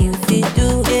what you fit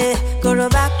do. Yeah. Koro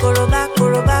back, koro back,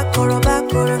 koro back, koro back,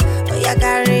 koro. Oh yeah,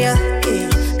 carry ya.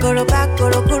 Koro back,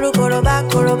 koro back,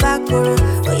 koro back, koro.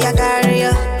 Oh yeah, carry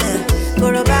ya.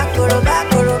 Koro back, koro back,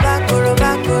 koro back, koro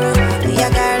back, koro. Oh yeah,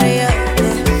 carry ya.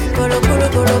 Koro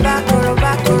back, koro back, koro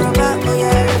back. Oh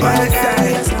yeah, everybody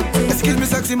carry ya something. Excuse me,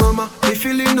 sexy mama, me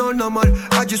feeling no normal.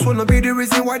 I just wanna be the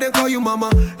reason why they call you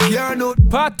mama. Yeah, no.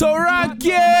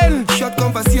 Patoranking. Short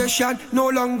conversation, no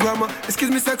long grammar. Excuse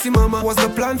me, sexy mama, what's the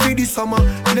plan for this summer?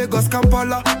 Lagos,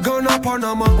 Kampala, Ghana,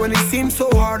 Panama. When it seems so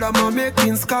hard, I'm a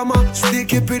making scammer. Still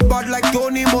keep it bad like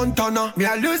Tony Montana. Me,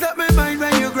 I lose up my mind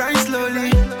when you grind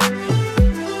slowly.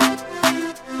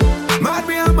 Mad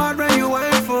me, I'm mad when you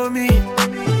wait for me.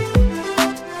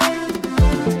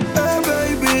 Hey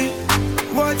baby,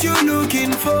 what you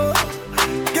looking for?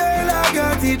 Girl, I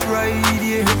got it right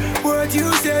here. What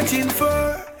you searching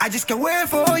for? I just can't wait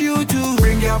for you to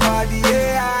bring your body,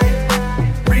 yeah.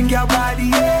 Bring your body,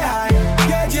 yeah.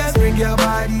 Yeah, just bring your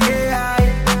body,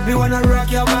 yeah. We wanna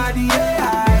rock your body,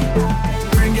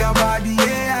 yeah. Bring your body,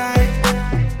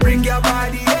 yeah. Bring your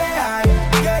body, yeah.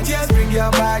 Yeah, just bring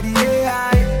your body,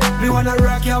 yeah. We wanna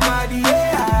rock your body,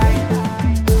 yeah.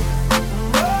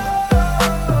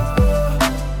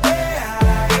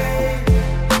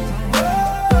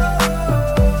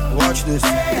 Watch this.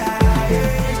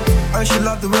 And she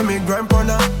love the way me grind on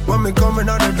her. When me coming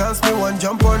out the dance, me one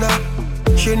jump on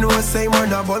her. She know same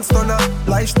man a bun stunner.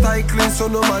 Lifestyle clean so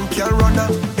no man can run her.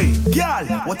 Hey, girl,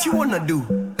 what you wanna do?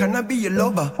 Can I be your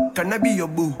lover? Can I be your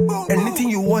boo? Anything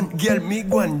you want, girl, me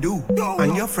go and do.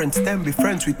 And your friends then be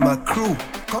friends with my crew.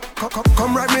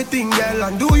 Come ride me thing, girl,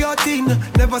 and do your thing.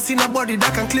 Never seen a body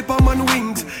that can clip on man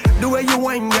wings. The way you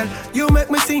whine, girl, you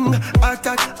make me sing.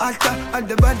 Alta, and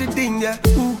the body thing, yeah.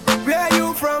 Ooh, where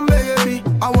you from, baby?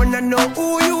 I wanna know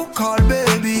who you call,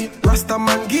 baby. Rasta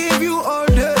man give you all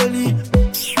daily.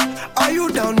 Are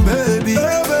you down, baby?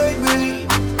 Hey, baby,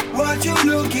 what you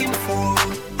looking for?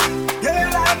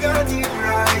 Girl, I got it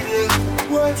right here.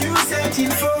 What you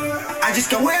searching for? I just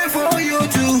can't wait for you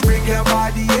to bring your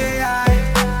body,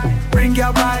 yeah. Bring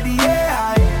your body,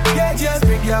 yeah. Yeah, just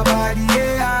bring your body,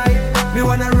 yeah. Me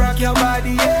wanna rock your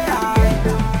body, yeah.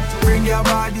 Bring your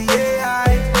body.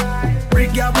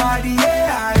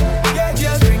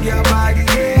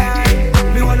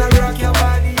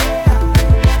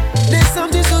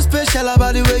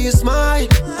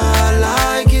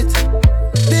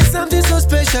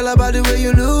 about the way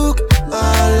you look.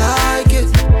 I like it.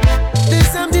 There's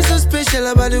something so special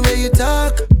about the way you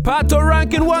talk. Pato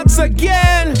ranking once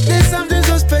again. There's something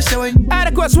so special when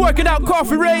ADIQUEST working out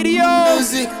Coffee Radio.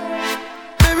 Music.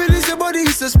 Baby, this your body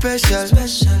is so special.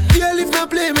 Girl, if not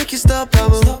play, make you stop.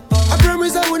 I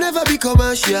promise I will never be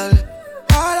commercial.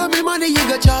 All of me money you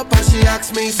got chop. And she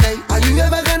asks me, say, are you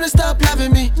ever gonna stop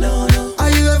loving me? No, no. Are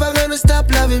you ever gonna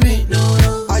stop loving me? No,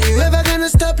 no. Are you ever gonna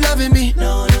stop loving me?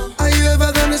 No, no. Are you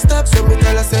ever gonna stop? So me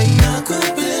tell her, say,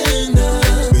 nakupenda.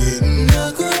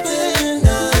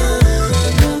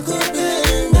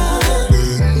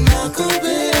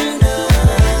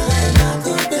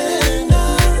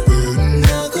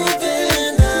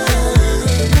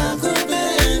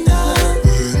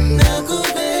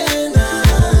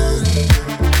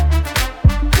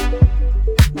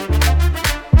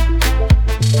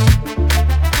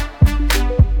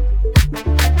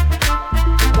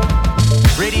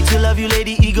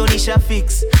 Nisha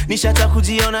fix, nisha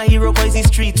kujiona hero kwa hizi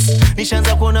streets.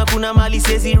 Nishaanza kuona kuna mali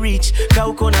sezi reach. Ka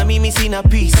uko na mimi sina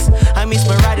peace. I miss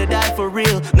my ride or die for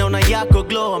real. Naona yako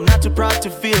glow, I'm not too proud to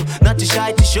feel, not too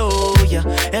shy to show ya.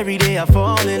 Every day I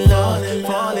fall in love,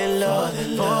 fall in love,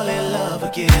 fall in love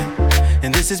again.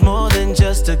 And this is more than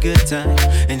just a good time.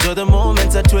 Enjoy the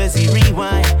moments at Twizzy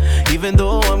rewind. Even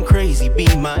though I'm crazy, be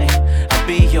mine. I'll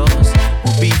be yours,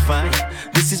 we'll be fine.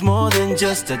 This is more than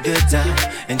just a good time.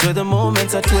 Enjoy the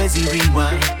moments at Twizzy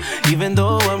rewind. Even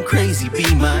though I'm crazy, be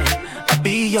mine. I'll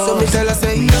be yours. So me tell her,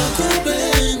 say,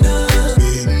 nakupenda.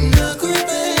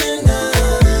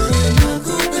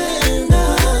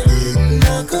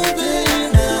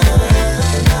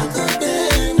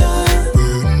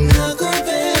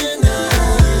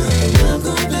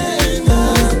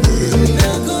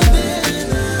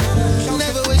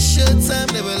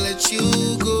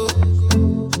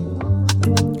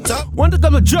 When it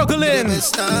comes to juggling,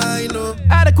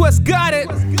 ADIQUEST got it.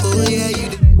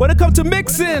 When it comes to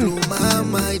mixing,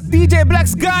 DJ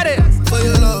Black's got it.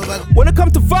 When it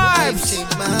comes to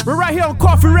vibes, we're right here on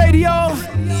Coffee Radio.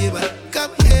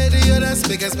 Come here to your dance,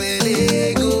 because my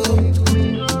ego.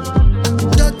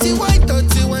 Dirty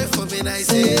wine for me, I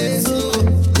say so.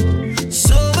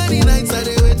 So many nights I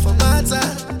wait for my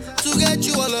time to get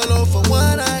you all alone for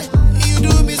one night. You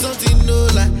do me something no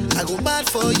lie, I go mad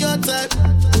for your type.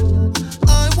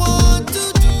 I want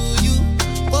to do you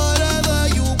whatever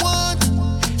you want.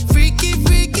 Freaky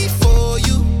for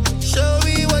you. Show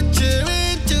me what you're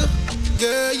into.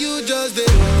 Girl, you just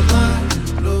did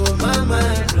blow my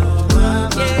mind.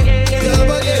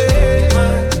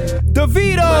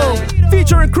 Davido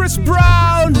featuring Chris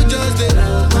Brown. You just did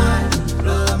blow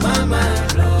my mind.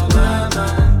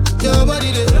 Your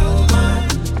body did blow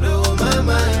my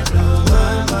mind.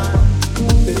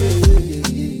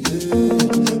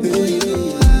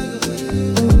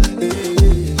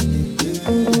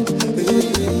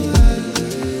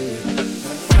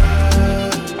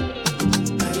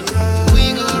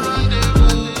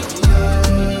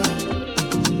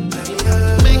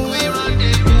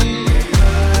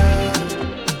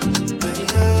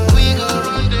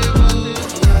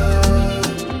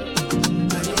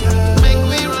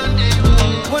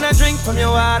 From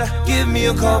your water, give me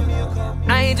a cup.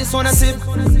 I ain't just wanna sip,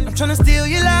 I'm tryna steal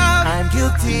your love. I'm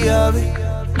guilty of it,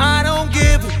 I don't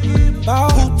give it.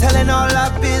 Who telling all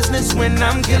our business when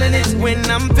I'm killing it, when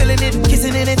I'm feeling it,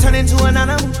 kissing it and turning to an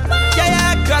animal.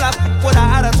 Yeah, girl, I fuck with her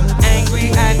attitude.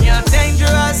 Angry and you're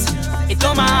dangerous, it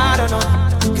don't matter, no.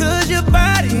 Cause your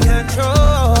body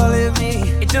controlling me,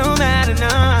 it don't matter, no.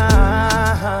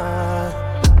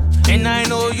 And I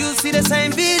know you see the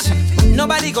same vision.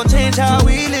 Nobody gon' change how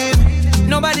we live.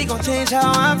 Nobody gon' change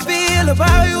how I feel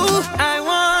about you. I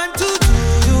want to do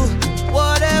you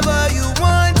whatever you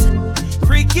want.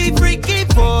 Freaky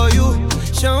for you.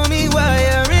 Show me what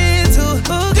you're into.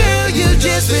 Oh girl, you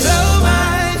just blow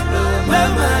my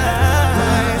mind.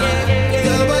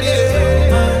 Your body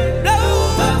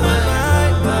blow my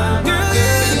mind.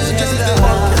 Girl, you just blow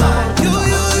my mind. You.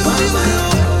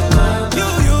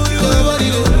 Your body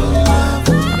blow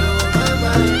my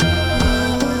mind.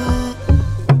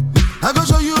 I go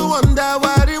show you wonder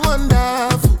what it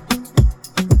wonderful.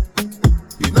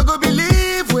 You no go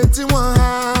believe waiting what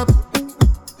happen.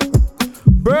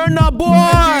 Burn up,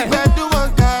 boy.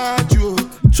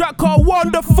 Track called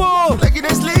Wonderful. Like you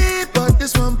didn't sleep, but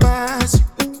this one pass you.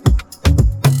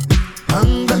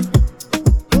 Hunger.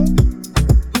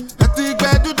 I think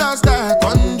I do dance that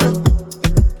wonder.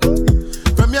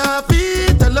 From your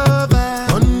feet, I love I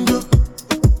wonder.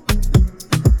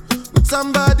 With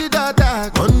somebody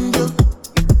that wonder.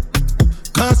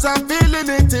 Cause I'm feeling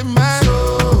it in my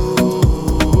soul.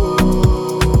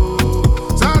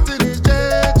 Something is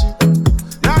changing.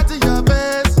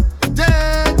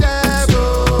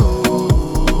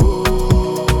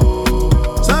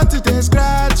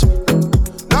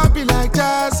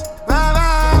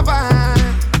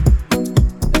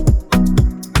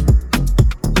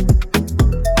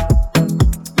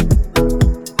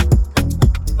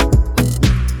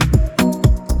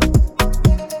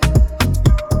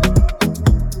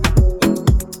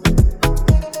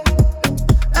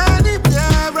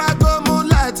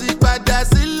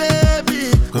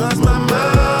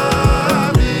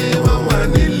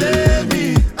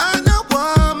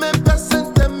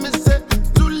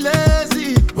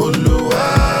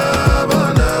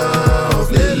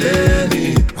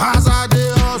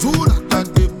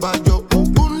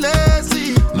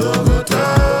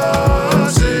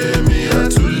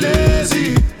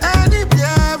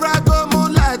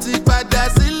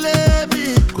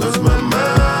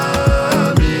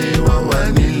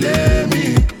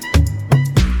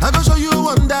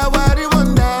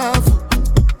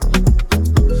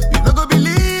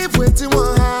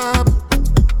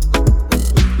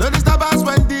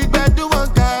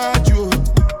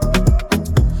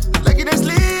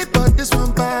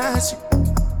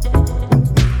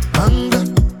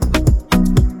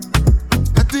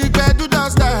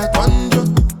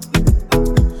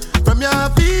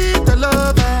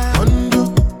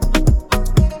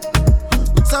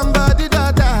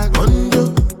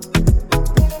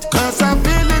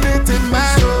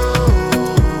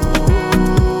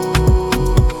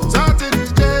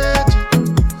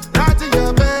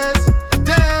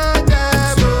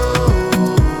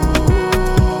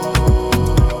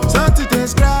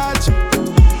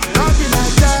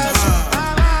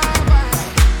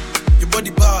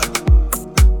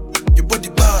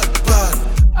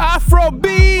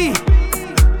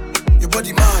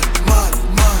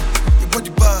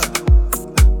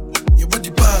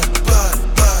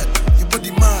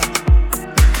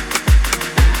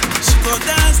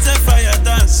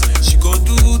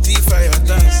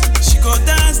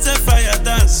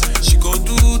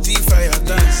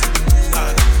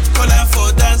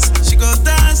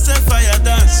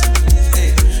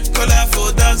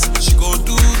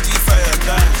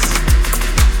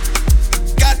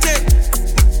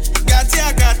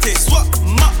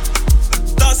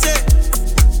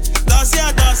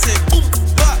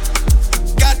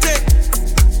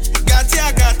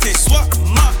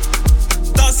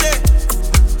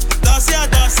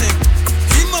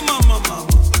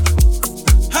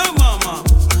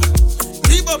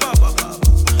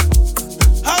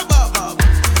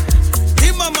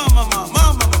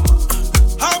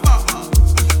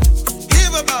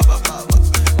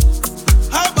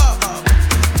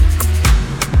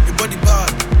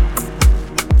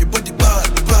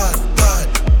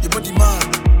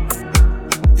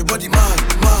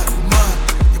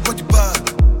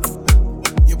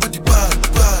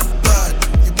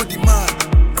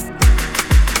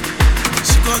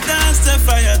 go dance the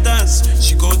fire dance.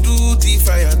 She go do the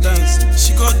fire dance.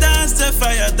 She go dance the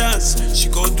fire dance. She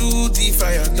go do the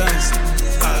fire dance.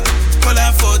 Call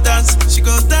her for dance. She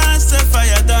go dance the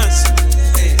fire dance.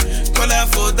 Call her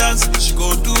for dance. She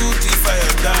go do the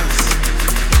fire dance.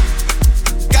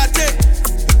 Got it,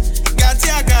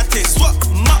 I got it. Swap,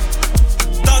 ma,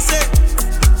 danse,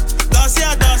 danse,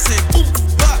 danse. Boom,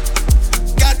 ba.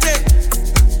 Got it,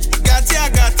 I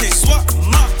got it. Swap,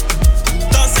 ma,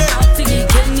 danse,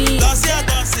 danse,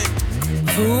 danse.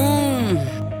 Boom,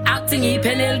 acting it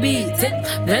penalty.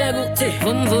 Very good,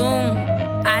 boom, boom.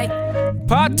 I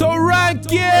Pato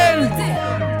ranking.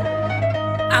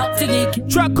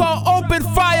 Track called Open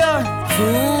Fire.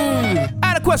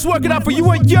 ADIQUEST working out for you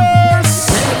and yours.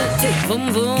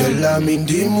 Girl, I'm in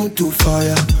the mood to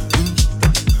fire.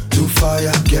 To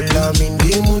fire. Girl, I'm in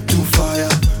the mood to fire.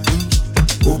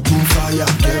 Open fire.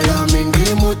 Girl, I'm in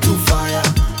the mood to fire.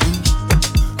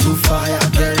 To fire.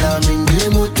 Girl, I'm in the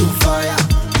mood to fire.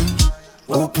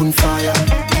 Open fire.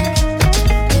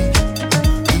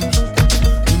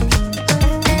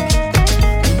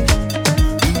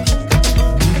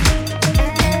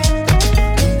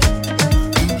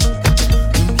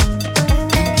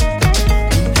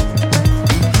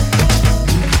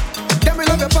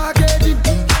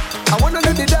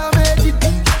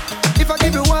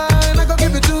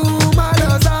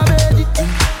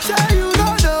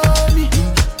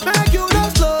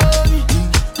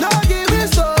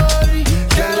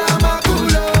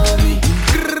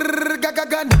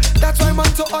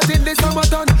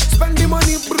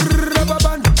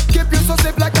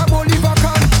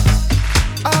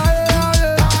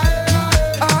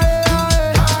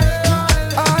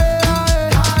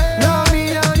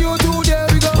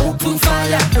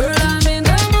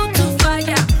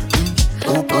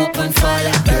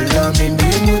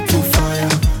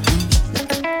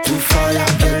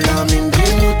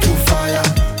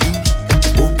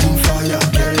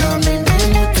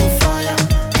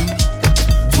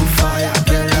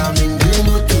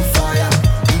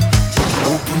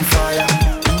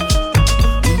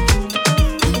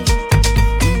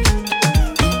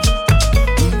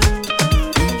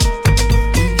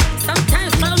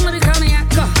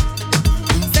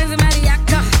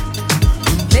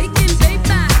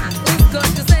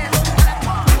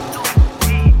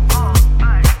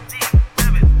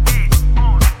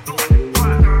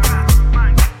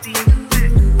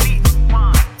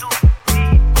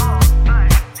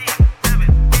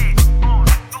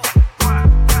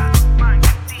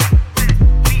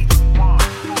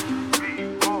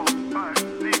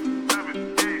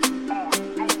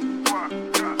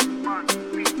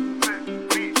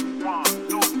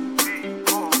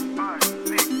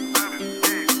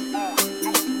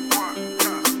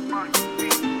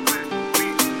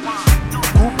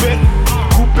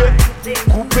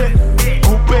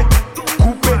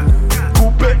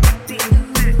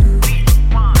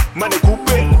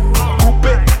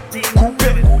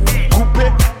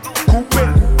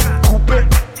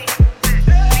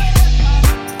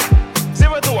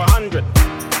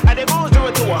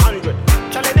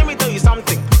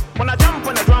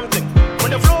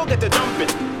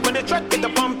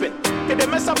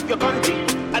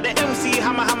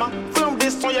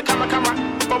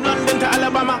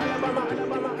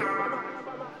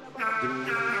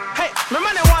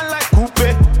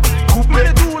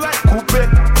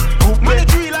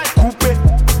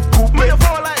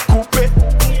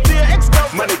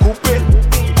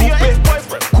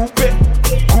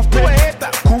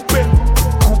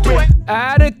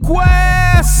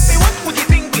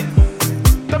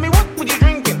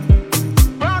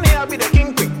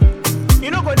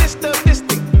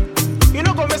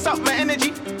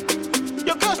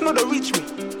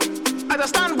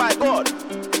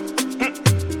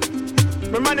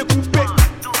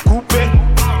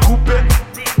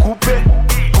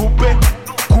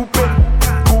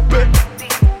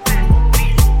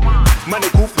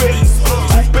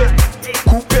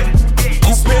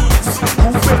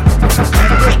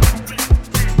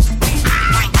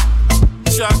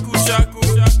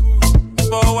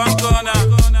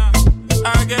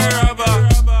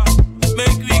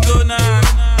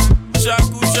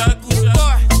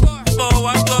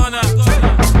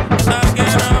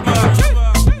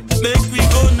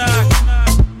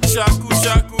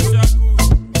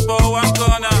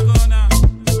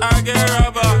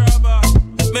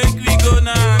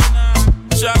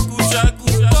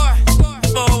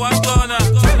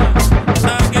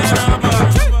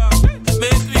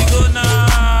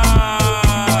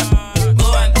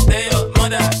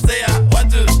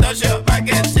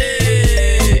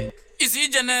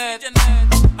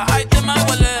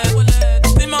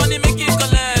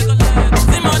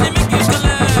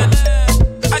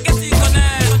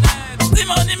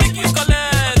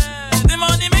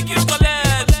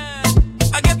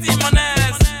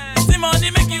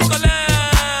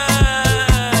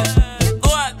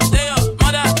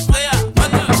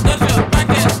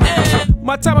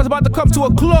 My time is about to come to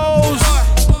a close.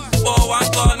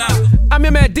 I'm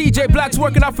your man DJ Black's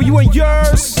working out for you and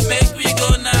yours. Make we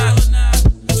go now.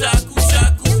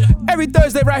 Every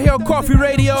Thursday right here on Coffee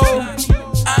Radio.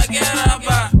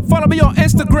 Follow me on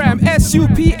Instagram,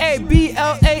 SUPABLAXX.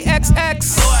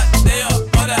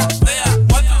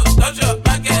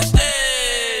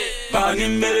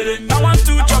 I want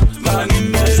to chop,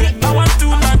 I want to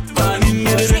knock,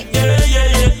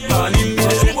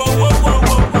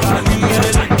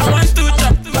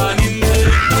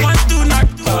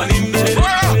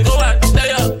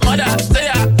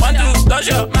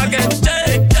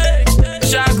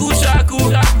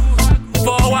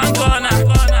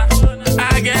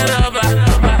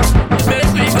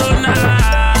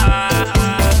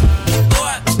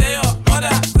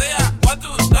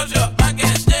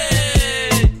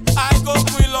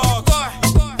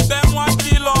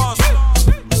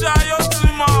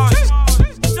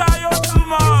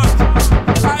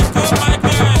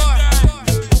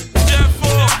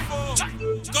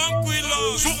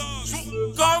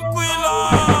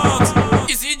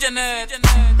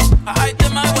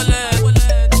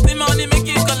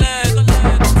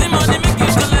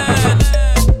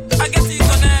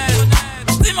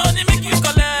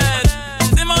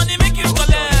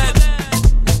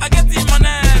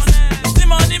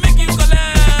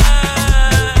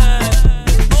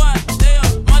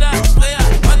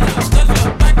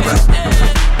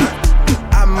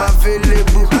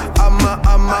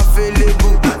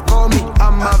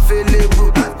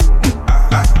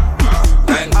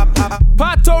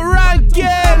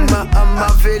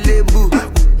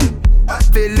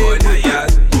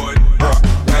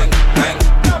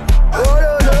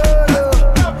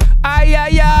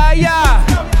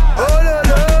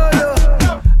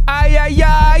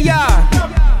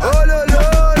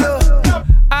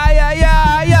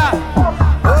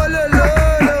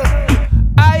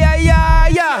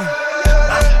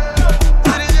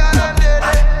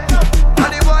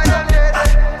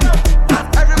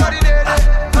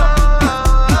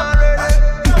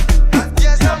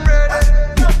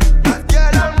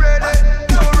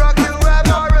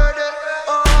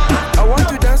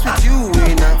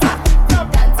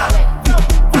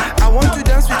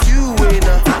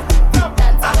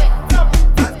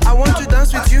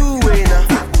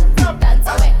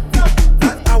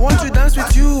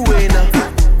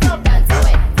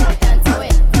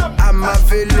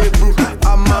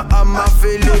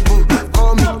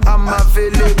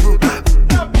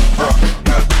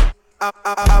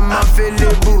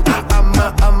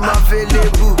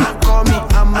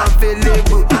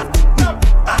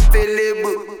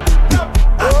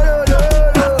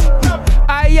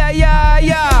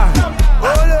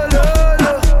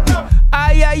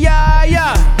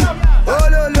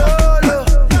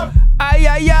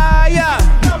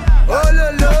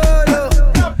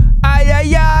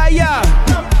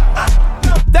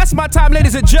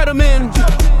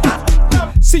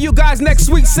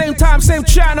 Same time, same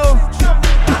channel.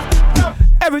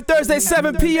 Every Thursday,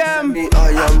 7 p.m. I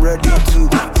am ready to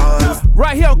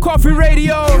right here on Coffee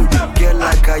Radio. Get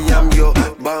like I am your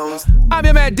bounce. I'm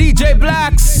your man DJ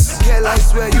Blacks. Girl, I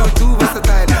swear you too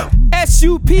versatile.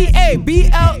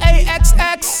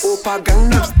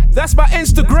 SUPABLAXX. That's my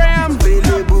Instagram.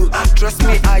 Trust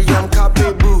me, I am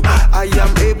capable. I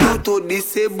am able to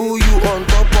disable you on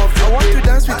top of. I want to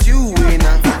dance with